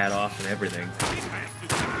took his hat off and everything.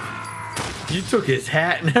 You took his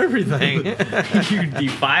hat and everything. You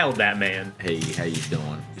defiled that man. Hey, how you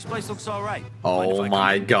doing? This place looks all right. Oh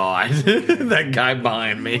my god. That guy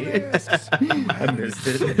behind me. I missed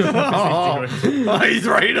it. Oh, he's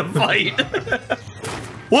ready to fight.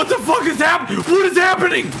 What the fuck is happening? What is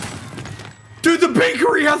happening? Dude, the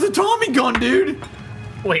bakery has a Tommy gun, dude.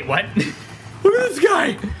 Wait, what? Look at this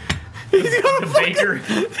guy. He's got a baker.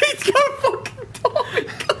 He's got a fucking Tommy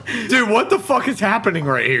gun. Dude, what the fuck is happening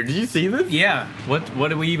right here? Do you see this? Yeah. What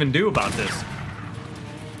do we even do about this?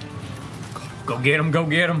 Go get him. Go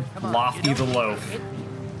get him. Lofty the loaf.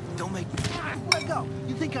 Don't make me. Let go.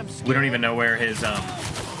 You think I'm scared? We don't even know where his Oh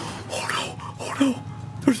no.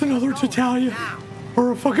 There's another Italia.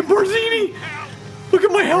 Or a fucking Barzini. Look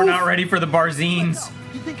at my health. We're not ready for the Barzines.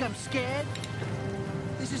 You think I'm scared?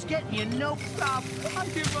 This is getting you no problem. I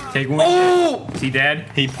give up. Take one. Oh! Is he dead?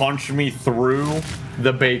 He punched me through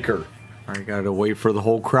the baker. I gotta wait for the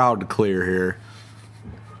whole crowd to clear here.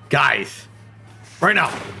 Guys. Right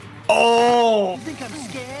now. Oh! You think I'm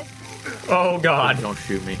scared? Oh, God. Please don't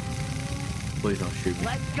shoot me. Please don't shoot me.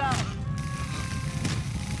 Let go.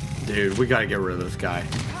 Dude, we gotta get rid of this guy.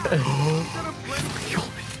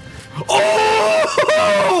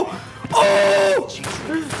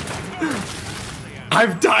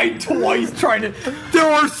 I've died twice trying to. There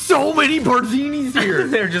are so many Barzinis here.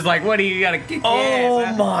 They're just like, what do you gotta kick? Oh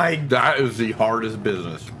my! That is the hardest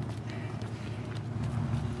business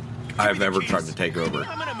I've ever tried to take over.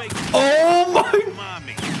 Oh my!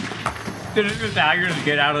 Did it just now? You're just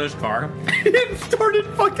get out of this car. It started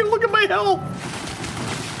fucking. Look at my health.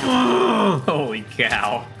 Holy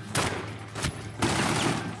cow!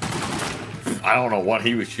 I don't know what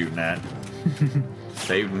he was shooting at.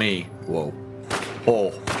 Saved me. Whoa.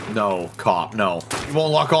 Oh, no, cop, no. He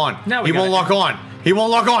won't lock on. No, he won't lock on. He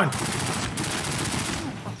won't lock on.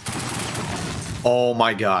 Oh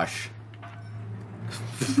my gosh.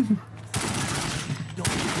 You're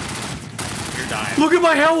dying. Look at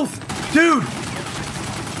my health. Dude.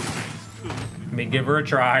 Let me give her a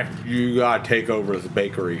try. You gotta take over this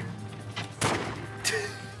bakery.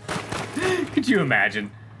 Could you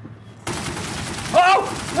imagine? Oh!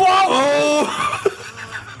 Whoa! Oh!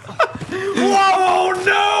 Whoa!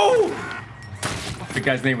 No! The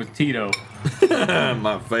guy's name was Tito.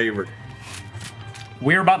 My favorite.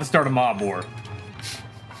 We're about to start a mob war.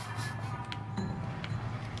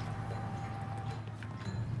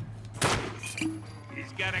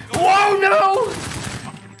 He's gotta go. Whoa, no!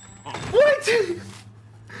 What?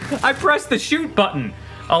 I pressed the shoot button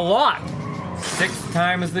a lot. 6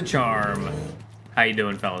 times the charm. How you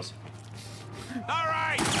doing, fellas? All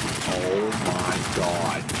right. Oh my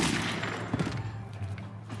god.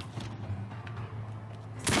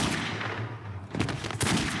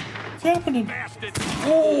 What's happening? Bastard.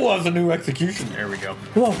 Oh, that's a new execution. There we go.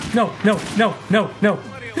 Whoa, no, no, no, no, no.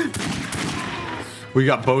 We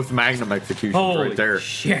got both Magnum executions Holy right there.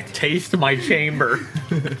 shit. Taste my chamber.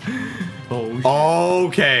 Oh, shit.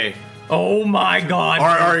 Okay. Oh my god. All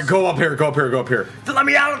right, go up here, go up here, go up here. Let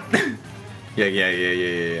me out.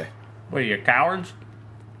 Yeah. What are you, cowards?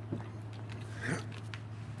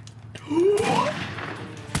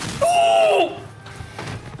 Oh!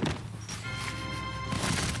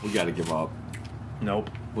 We gotta give up. Nope.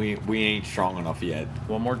 We ain't strong enough yet.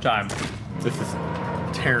 One more time. This is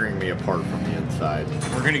tearing me apart from the inside.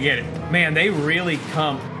 We're gonna get it. Man, they really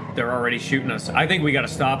come. They're already shooting us. I think we gotta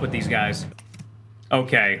stop with these guys.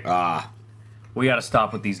 Okay. We gotta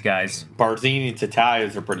stop with these guys. Barzini and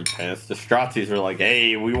Tatias are pretty pissed. The Strazzis are like,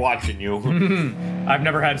 hey, we watching you. I've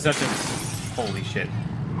never had such a... Holy shit.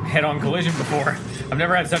 Head-on collision before. I've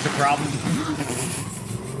never had such a problem.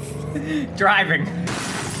 Driving.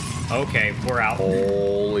 Okay, we're out.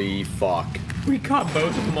 Holy fuck. We caught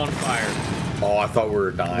both of them on fire. Oh, I thought we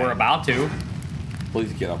were dying. We're about to.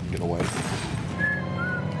 Please get up and get away.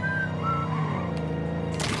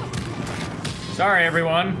 Sorry,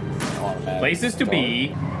 everyone. Places to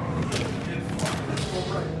be.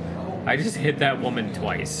 I just hit that woman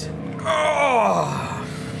twice. Oh.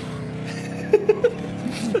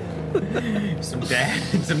 some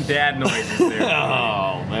dad noises there.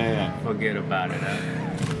 Oh man. Forget about it, huh?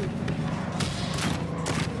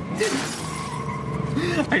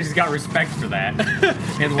 I just got respect for that.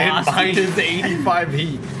 And lost behind his 85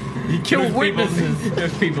 heat. He killed witnesses.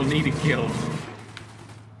 Those people need to kill.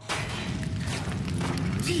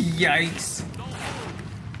 Yikes.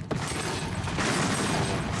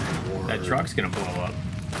 That truck's gonna blow up.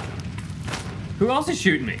 Who else is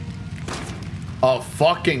shooting me? A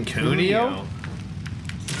fucking Cuneo?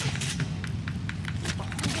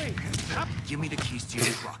 Give me the keys to your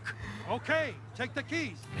truck. Okay, take the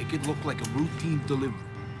keys. Make it look like a routine delivery.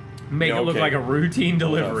 Make it look like a routine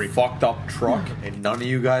delivery. A fucked up truck, and none of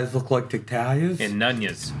you guys look like Tactalias? And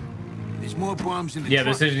Nunyas. There's more bombs in the Yeah,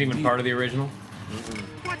 truck. this isn't even part of the original.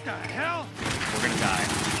 What the hell? We're gonna die.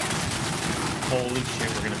 Holy shit,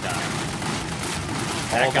 we're gonna die.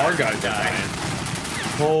 All of our guys died.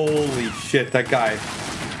 Holy shit, that guy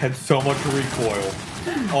had so much recoil.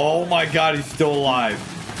 Oh my god, he's still alive.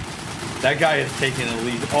 That guy is taking a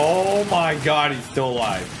lead. Oh my god, he's still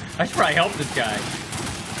alive. I should probably help this guy.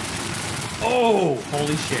 Oh,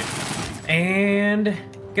 holy shit. And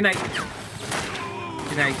good night.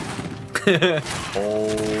 Good night.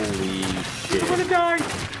 Holy shit. I'm gonna die.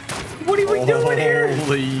 What are we doing here?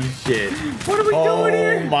 Holy shit. What are we doing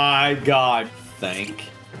here? Oh my god. Thank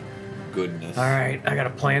goodness. All right, I gotta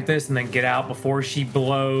plant this and then get out before she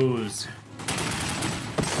blows.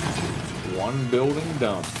 One building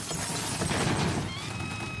done.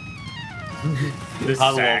 This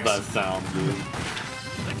I sucks. love that sound, dude.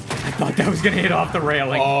 I thought that was gonna hit off the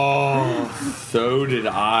railing. Oh, so did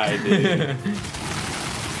I, dude.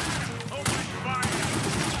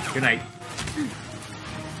 Good night.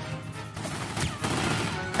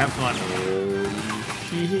 Have fun. Holy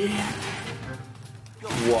shit.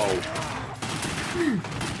 Whoa.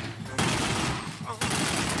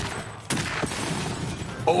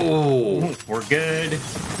 Oh, we're good.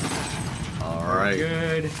 All right.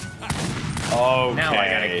 Good. Okay. Now I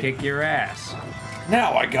gotta kick your ass.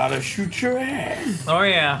 Now I gotta shoot your ass. Oh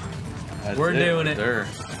yeah. That's We're doing it. There.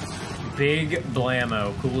 Big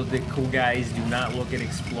blammo. Cool guys do not look at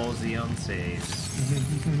explosions.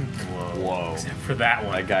 Whoa. Except for that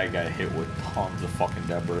one. That guy got hit with tons of fucking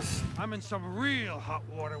debris. I'm in some real hot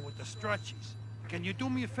water with the Strachis. Can you do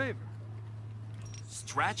me a favor?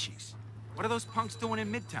 Strachis? What are those punks doing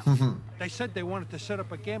in Midtown? They said they wanted to set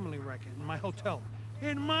up a gambling racket in my hotel.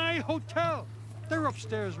 In my hotel! They're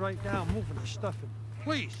upstairs right now moving the stuff in.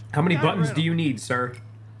 Please. How many buttons do you need, sir?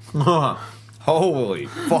 Holy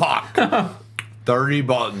fuck. 30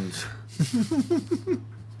 buttons.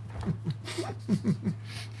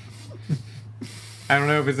 I don't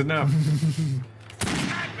know if it's enough.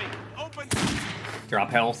 Drop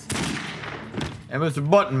health. And Mr.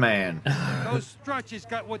 Button Man. Those Strachis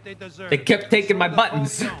got what they deserve. They kept taking my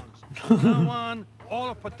buttons. From now on, all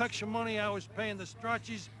the protection money I was paying the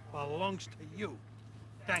Strachis belongs to you.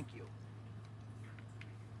 Thank you.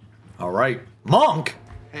 All right, Monk.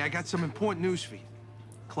 Hey, I got some important news for you.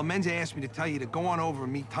 Clemenza asked me to tell you to go on over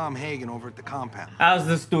and meet Tom Hagen over at the compound. How's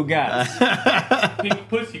the Stugats? Pink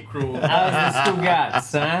pussy cruel. How's the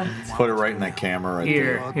Stugats, huh? Let's put it right in that camera right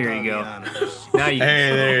there. Here you go. Now you. Hey,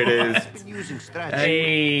 there it is.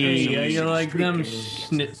 Hey, how you like them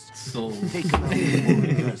schnitzels?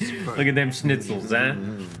 Look at them schnitzels, huh?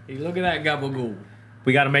 Hey, look at that gabagool.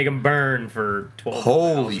 We got to make them burn for 12.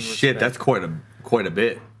 Holy shit, that's quite a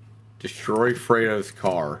bit. Destroy Fredo's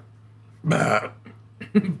car.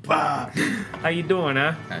 How you doing,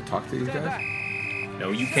 huh? Can I talk to these guys? No,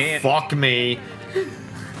 you can't. Fuck me.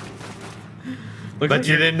 Bet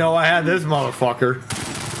you didn't know I had this motherfucker.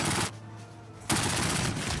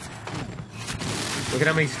 Look at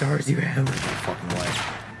how many stars you have. Fucking way.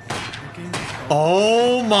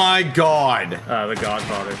 Oh my god. The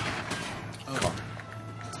Godfather. Oh.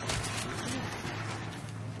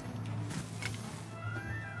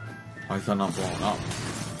 Why is that not blowing up?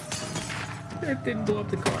 It didn't blow up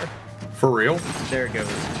the car. For real? There it goes.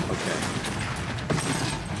 Okay.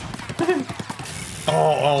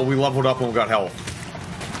 Oh, we leveled up and we got health.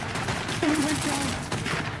 Oh my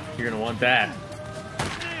god. You're gonna want that.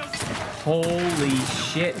 Holy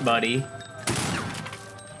shit, buddy.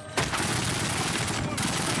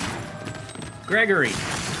 Gregory.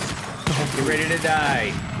 Get ready to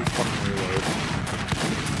die. Please fucking reload.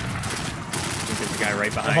 There's a guy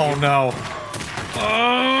right behind you. Oh no.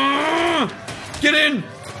 Get in!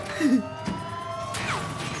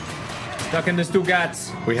 Stuck in the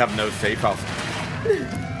Stugats. We have no safe house.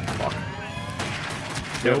 Fuck.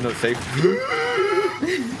 We have no safe.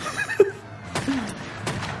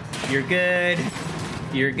 You're good.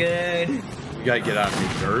 You're good. You gotta get out of New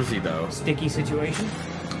Jersey though. Sticky situation.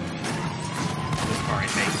 This car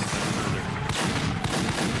ain't making it further.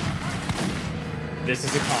 This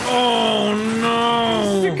is a compound. Oh no!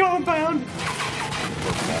 This is a compound.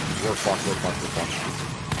 We're fucked.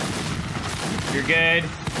 You're good.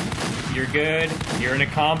 You're good. You're in a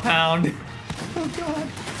compound. Oh god.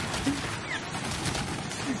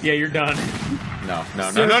 Yeah, you're done. No.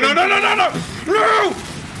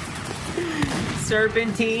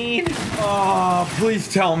 Serpentine. Oh, please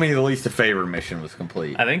tell me the least favorite mission was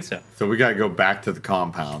complete. I think so. So we gotta go back to the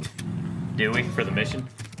compound. Do we? For the mission?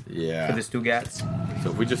 Yeah. For the Stugats?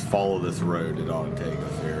 So if we just follow this road, it ought to take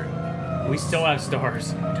us here. We still have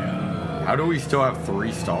stars. How do we still have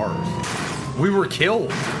 3 stars? We were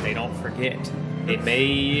killed. They don't forget. They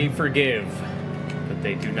may forgive, but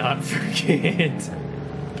they do not forget.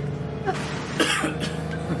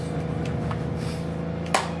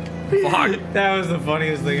 Fuck. That was the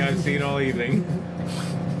funniest thing I've seen all evening.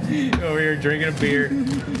 Over here drinking a beer,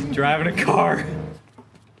 driving a car.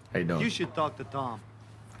 How you doing? You should talk to Tom.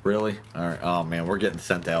 Really? All right. Oh man, we're getting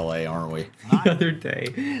sent to LA, aren't we? The other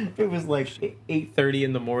day, it was like 8:30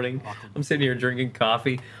 in the morning. I'm sitting here drinking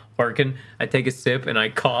coffee, working. I take a sip and I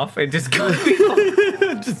cough and just coffee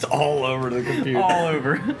just all over the computer. all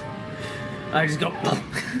over. I just go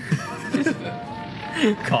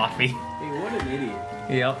coffee. Hey, what an idiot.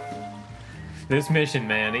 Yep. This mission,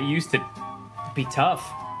 man, it used to be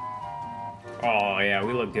tough. Oh yeah,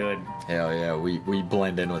 we look good. Hell yeah, we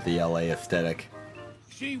blend in with the LA aesthetic.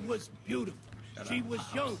 She was beautiful. She was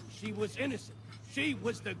young. She was innocent. She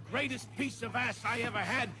was the greatest piece of ass I ever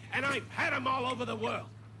had, and I've had them all over the world.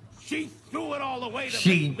 She threw it all away to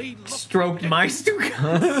make me look stroked my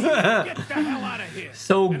Stukas. Get the hell out of here.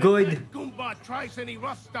 So and good. If that Goomba tries any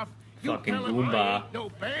rough stuff, you Fucking tell him I Goomba. ain't no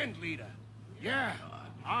band leader. Yeah,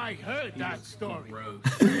 I heard that story.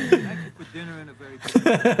 Thank you for dinner and a very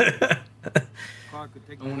I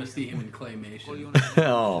want to see him in claymation.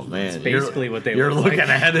 Oh man, It's basically what they You're look looking like.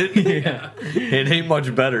 at it. Yeah. It ain't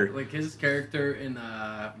much better. Like his character in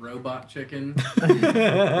Robot Chicken. It would look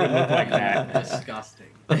like that.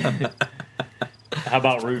 Disgusting. How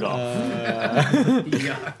about Rudolph?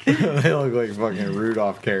 Yuck. They look like fucking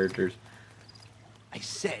Rudolph characters. I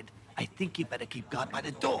said, I think you better keep guard by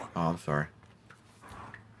the door. Oh, I'm sorry.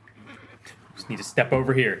 Just need to step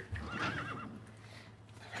over here.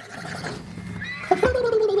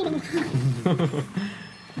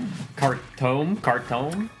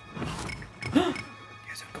 Cartome.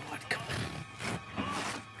 Yes, go on.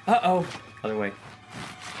 Uh-oh. Other way.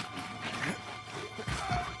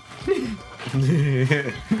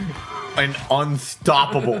 An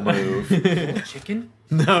unstoppable move. Chicken?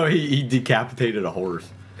 No, he decapitated a horse.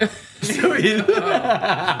 So Look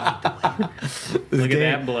at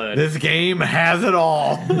that blood. This game has it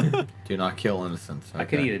all. Do not kill innocents. Okay. I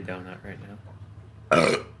could eat a donut right now.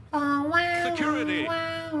 Security!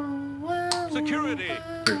 Security!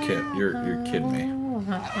 You're kidding me.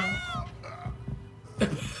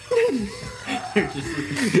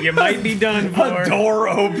 You might be done for. A door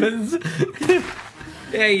opens.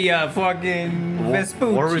 Hey, fucking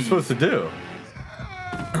Vespucci. What are we supposed to do?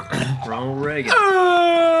 Ronald Reagan.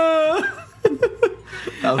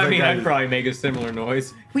 I mean, I'd probably make a similar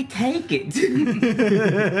noise. We take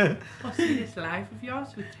it. What's this life of yours?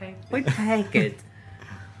 We take it. We take it.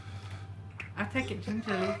 I take it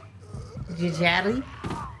gingerly. Gingerly?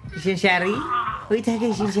 Gingerly? We take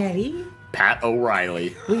it gingerly? Pat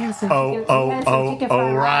O'Reilly. We have some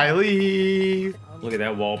O'Reilly. Look at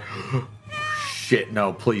that wall. Shit,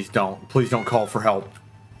 no, please don't. Please don't call for help.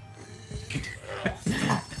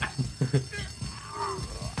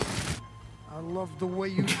 I love the way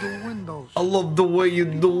you do windows. I love the way you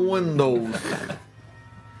do windows.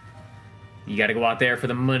 You gotta go out there for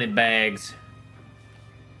the money bags.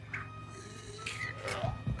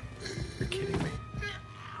 You're kidding me.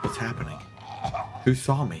 What's happening? Who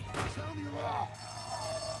saw me?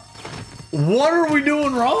 What are we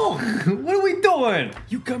doing wrong? What are we doing?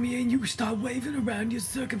 You come here and you start waving around your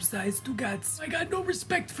circumcised two guts. I got no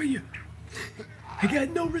respect for you. I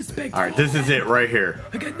got no respect. All right, this is it right here.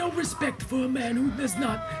 I got no respect for a man who does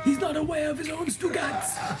not. He's not aware of his own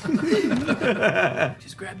Stugats.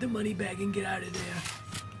 Just grab the money bag and get out of there.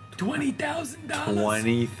 $20,000.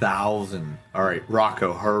 20,000. All right,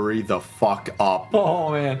 Rocco, hurry the fuck up.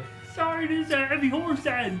 Oh man. Sorry, this is a heavy horse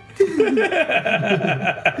head.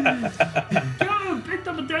 God, picked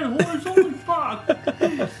up a dead horse. Holy fuck.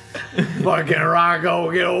 Fucking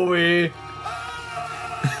Rocco, get over here.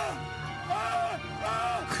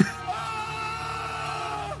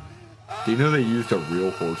 Do you know they used a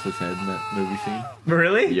real horse's head in that movie scene?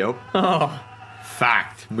 Really? Yep. Oh.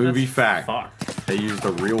 Fact. Movie fact. Fucked. They used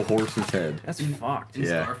a real horse's head. That's fucked. In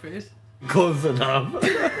Yeah. Scarface? Close enough.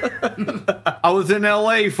 I was in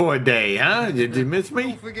LA for a day, huh? Did you miss me?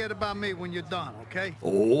 Don't forget about me when you're done, okay?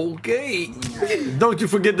 Okay. Don't you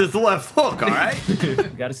forget this left hook, all right? We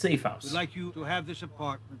got a safe house. We'd like you to have this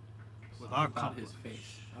apartment with our About company. his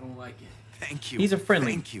face. I don't like it. Thank you. He's a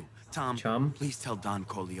friendly. Thank you. Tom, chum. Please tell Don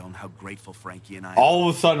Corleone how grateful Frankie and I are. All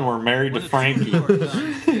of a sudden, we're married to Frankie.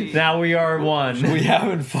 Now we are one. We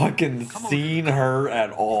haven't fucking seen her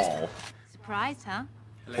at all. Surprised, huh?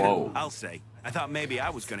 Whoa. I'll say. I thought maybe I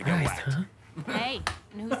was gonna get whacked. Hey,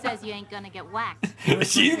 and who says you ain't gonna get whacked?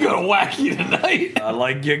 She's gonna whack you tonight. I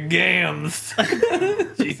like your gams.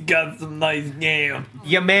 She's got some nice gams.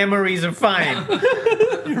 Your memories are fine.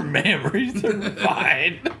 Your memories are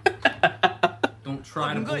fine. Don't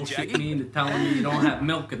try to Looking good, bullshit Jackie. me into telling me you don't have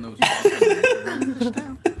milk in those bottles.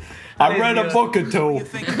 I read a book or two.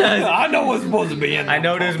 I know what's supposed to be in I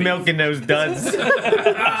know there's milk in those duds.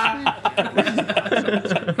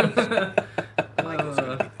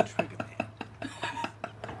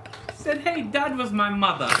 Said, hey, Dad was my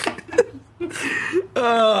mother.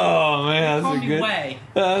 Oh man, Call that's a me good. Way.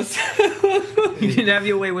 You didn't have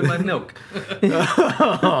your way with my milk.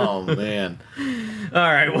 Oh man. All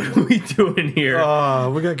right, what are we doing here?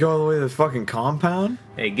 We gotta go all the way to this fucking compound.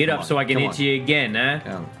 Hey, get up so I can hit you again, huh?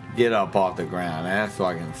 Yeah, get up off the ground, so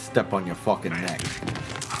I can step on your fucking neck.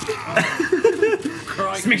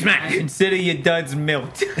 Smack, smack. Consider your duds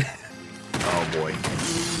milked. Oh boy.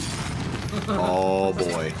 Oh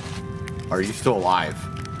boy. Are you still alive?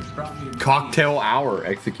 Cocktail hour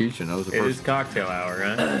execution. That was the It first. is cocktail hour,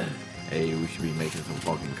 huh? Hey, we should be making some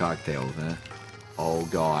fucking cocktails, huh? Oh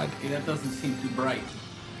god. Hey, that doesn't seem too bright.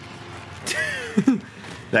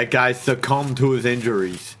 That guy succumbed to his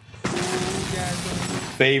injuries.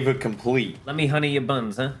 Favor complete. Let me honey your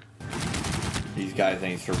buns, huh? These guys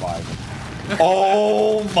ain't surviving.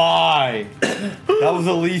 Oh my! That was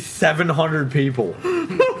at least 700 people.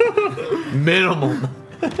 Minimum.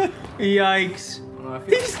 Yikes.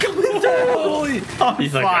 He's coming down!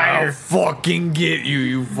 He's like, I'll fucking get you,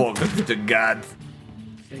 you fucking to God.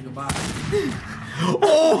 Say goodbye.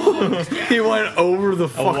 Oh! He went over the A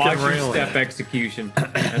fucking watch your railing. step execution.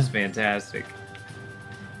 That's fantastic.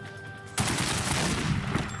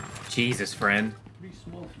 Jesus, friend.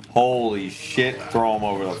 Holy shit, throw him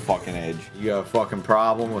over the fucking edge. You got a fucking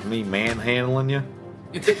problem with me manhandling you?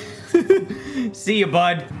 See you,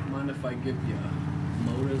 bud. Mind if I give you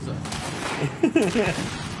motors up?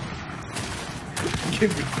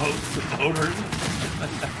 Give me both the motors.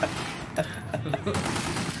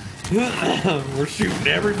 We're shooting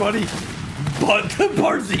everybody but the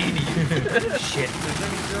Barzini. Shit.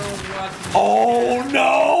 Oh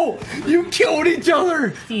no! You killed each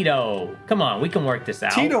other! Tito, come on, we can work this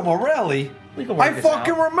out. Tito Morelli? We can work I this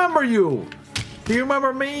fucking out. remember you! Do you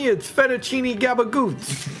remember me? It's Fettuccine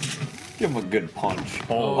Gabagoots. Give him a good punch.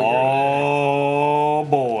 Oh, Oh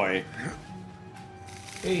boy.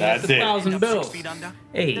 Hey, That's that's it. 1,000 bills. 6 feet under?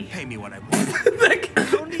 Hey. Then pay me what I want.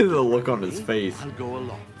 The look on his face. I'll go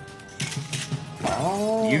along.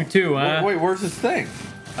 Oh. You too, huh? Wait, where's this thing?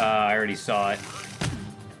 I already saw it.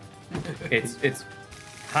 It's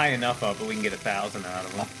high enough up, but we can get 1,000 out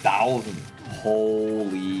of them. 1,000.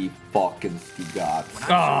 Holy fucking Stugatz.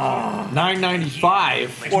 Oh.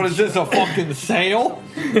 $9.95. What is this? A fucking sale?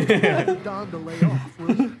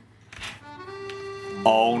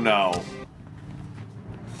 Oh no.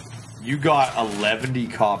 You got 11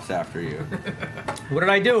 cops after you. What did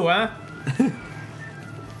I do, huh?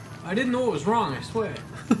 I didn't know it was wrong, I swear.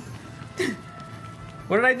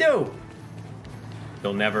 What did I do?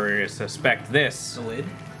 You'll never suspect this. The lid?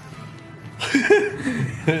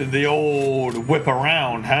 The old whip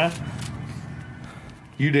around, huh?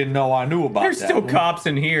 You didn't know I knew about There's that. still cops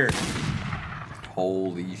in here.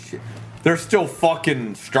 Holy shit. There's still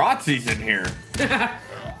fucking Stratzis in here.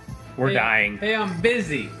 We're dying. Hey, I'm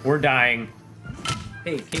busy. We're dying.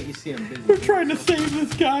 Hey, can't you see I'm busy? We're trying to save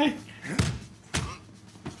this guy.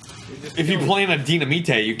 If you plan a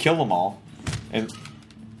dynamite, you kill them all. And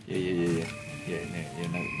yeah.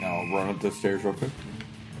 Now run up the stairs real quick.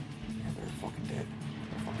 Yeah, they're fucking dead.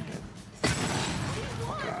 They're fucking dead.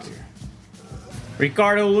 Fuck out of here.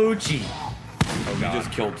 Ricardo Lucci. Oh You god. just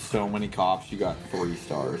killed so many cops. You got 3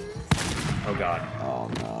 stars. Oh god. Oh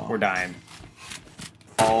no. We're dying.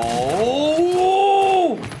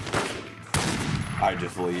 Oh! I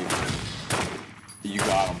just leave. You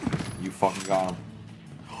got him. You fucking got him.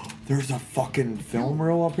 There's a fucking film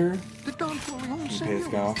reel up here. Can you pay this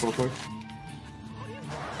guy off real quick?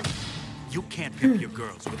 You can't pimp your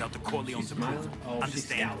girls without the Corleone's approval.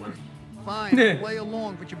 Understand? Fine, play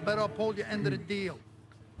along, but you better uphold your end of the deal.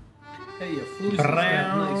 Hey, your flu's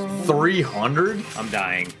nice. 300? I'm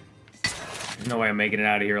dying. There's no way I'm making it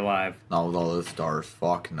out of here alive. Not with all those stars.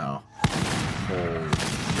 Fuck no. Holy shit.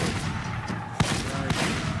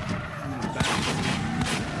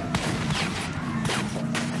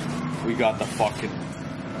 We got the fucking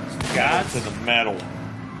guts in the metal.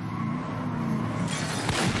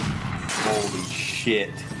 Holy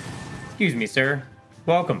shit. Excuse me, sir.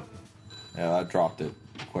 Welcome. Yeah, I dropped it.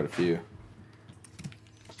 Quite a few.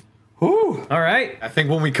 Whew. All right. I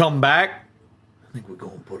think when we come back, I think we're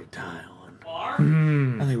going to put a tie on. I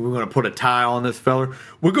think we're going to put a tie on this feller.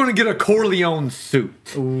 We're going to get a Corleone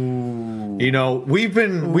suit. Ooh. You know, we've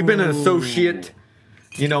been an associate.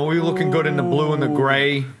 You know, we looking good in the blue and the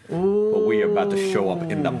gray. But we are about to show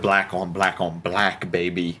up in the black on black,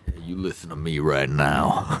 baby. You listen to me right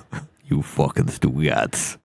now. You fucking Stugatz.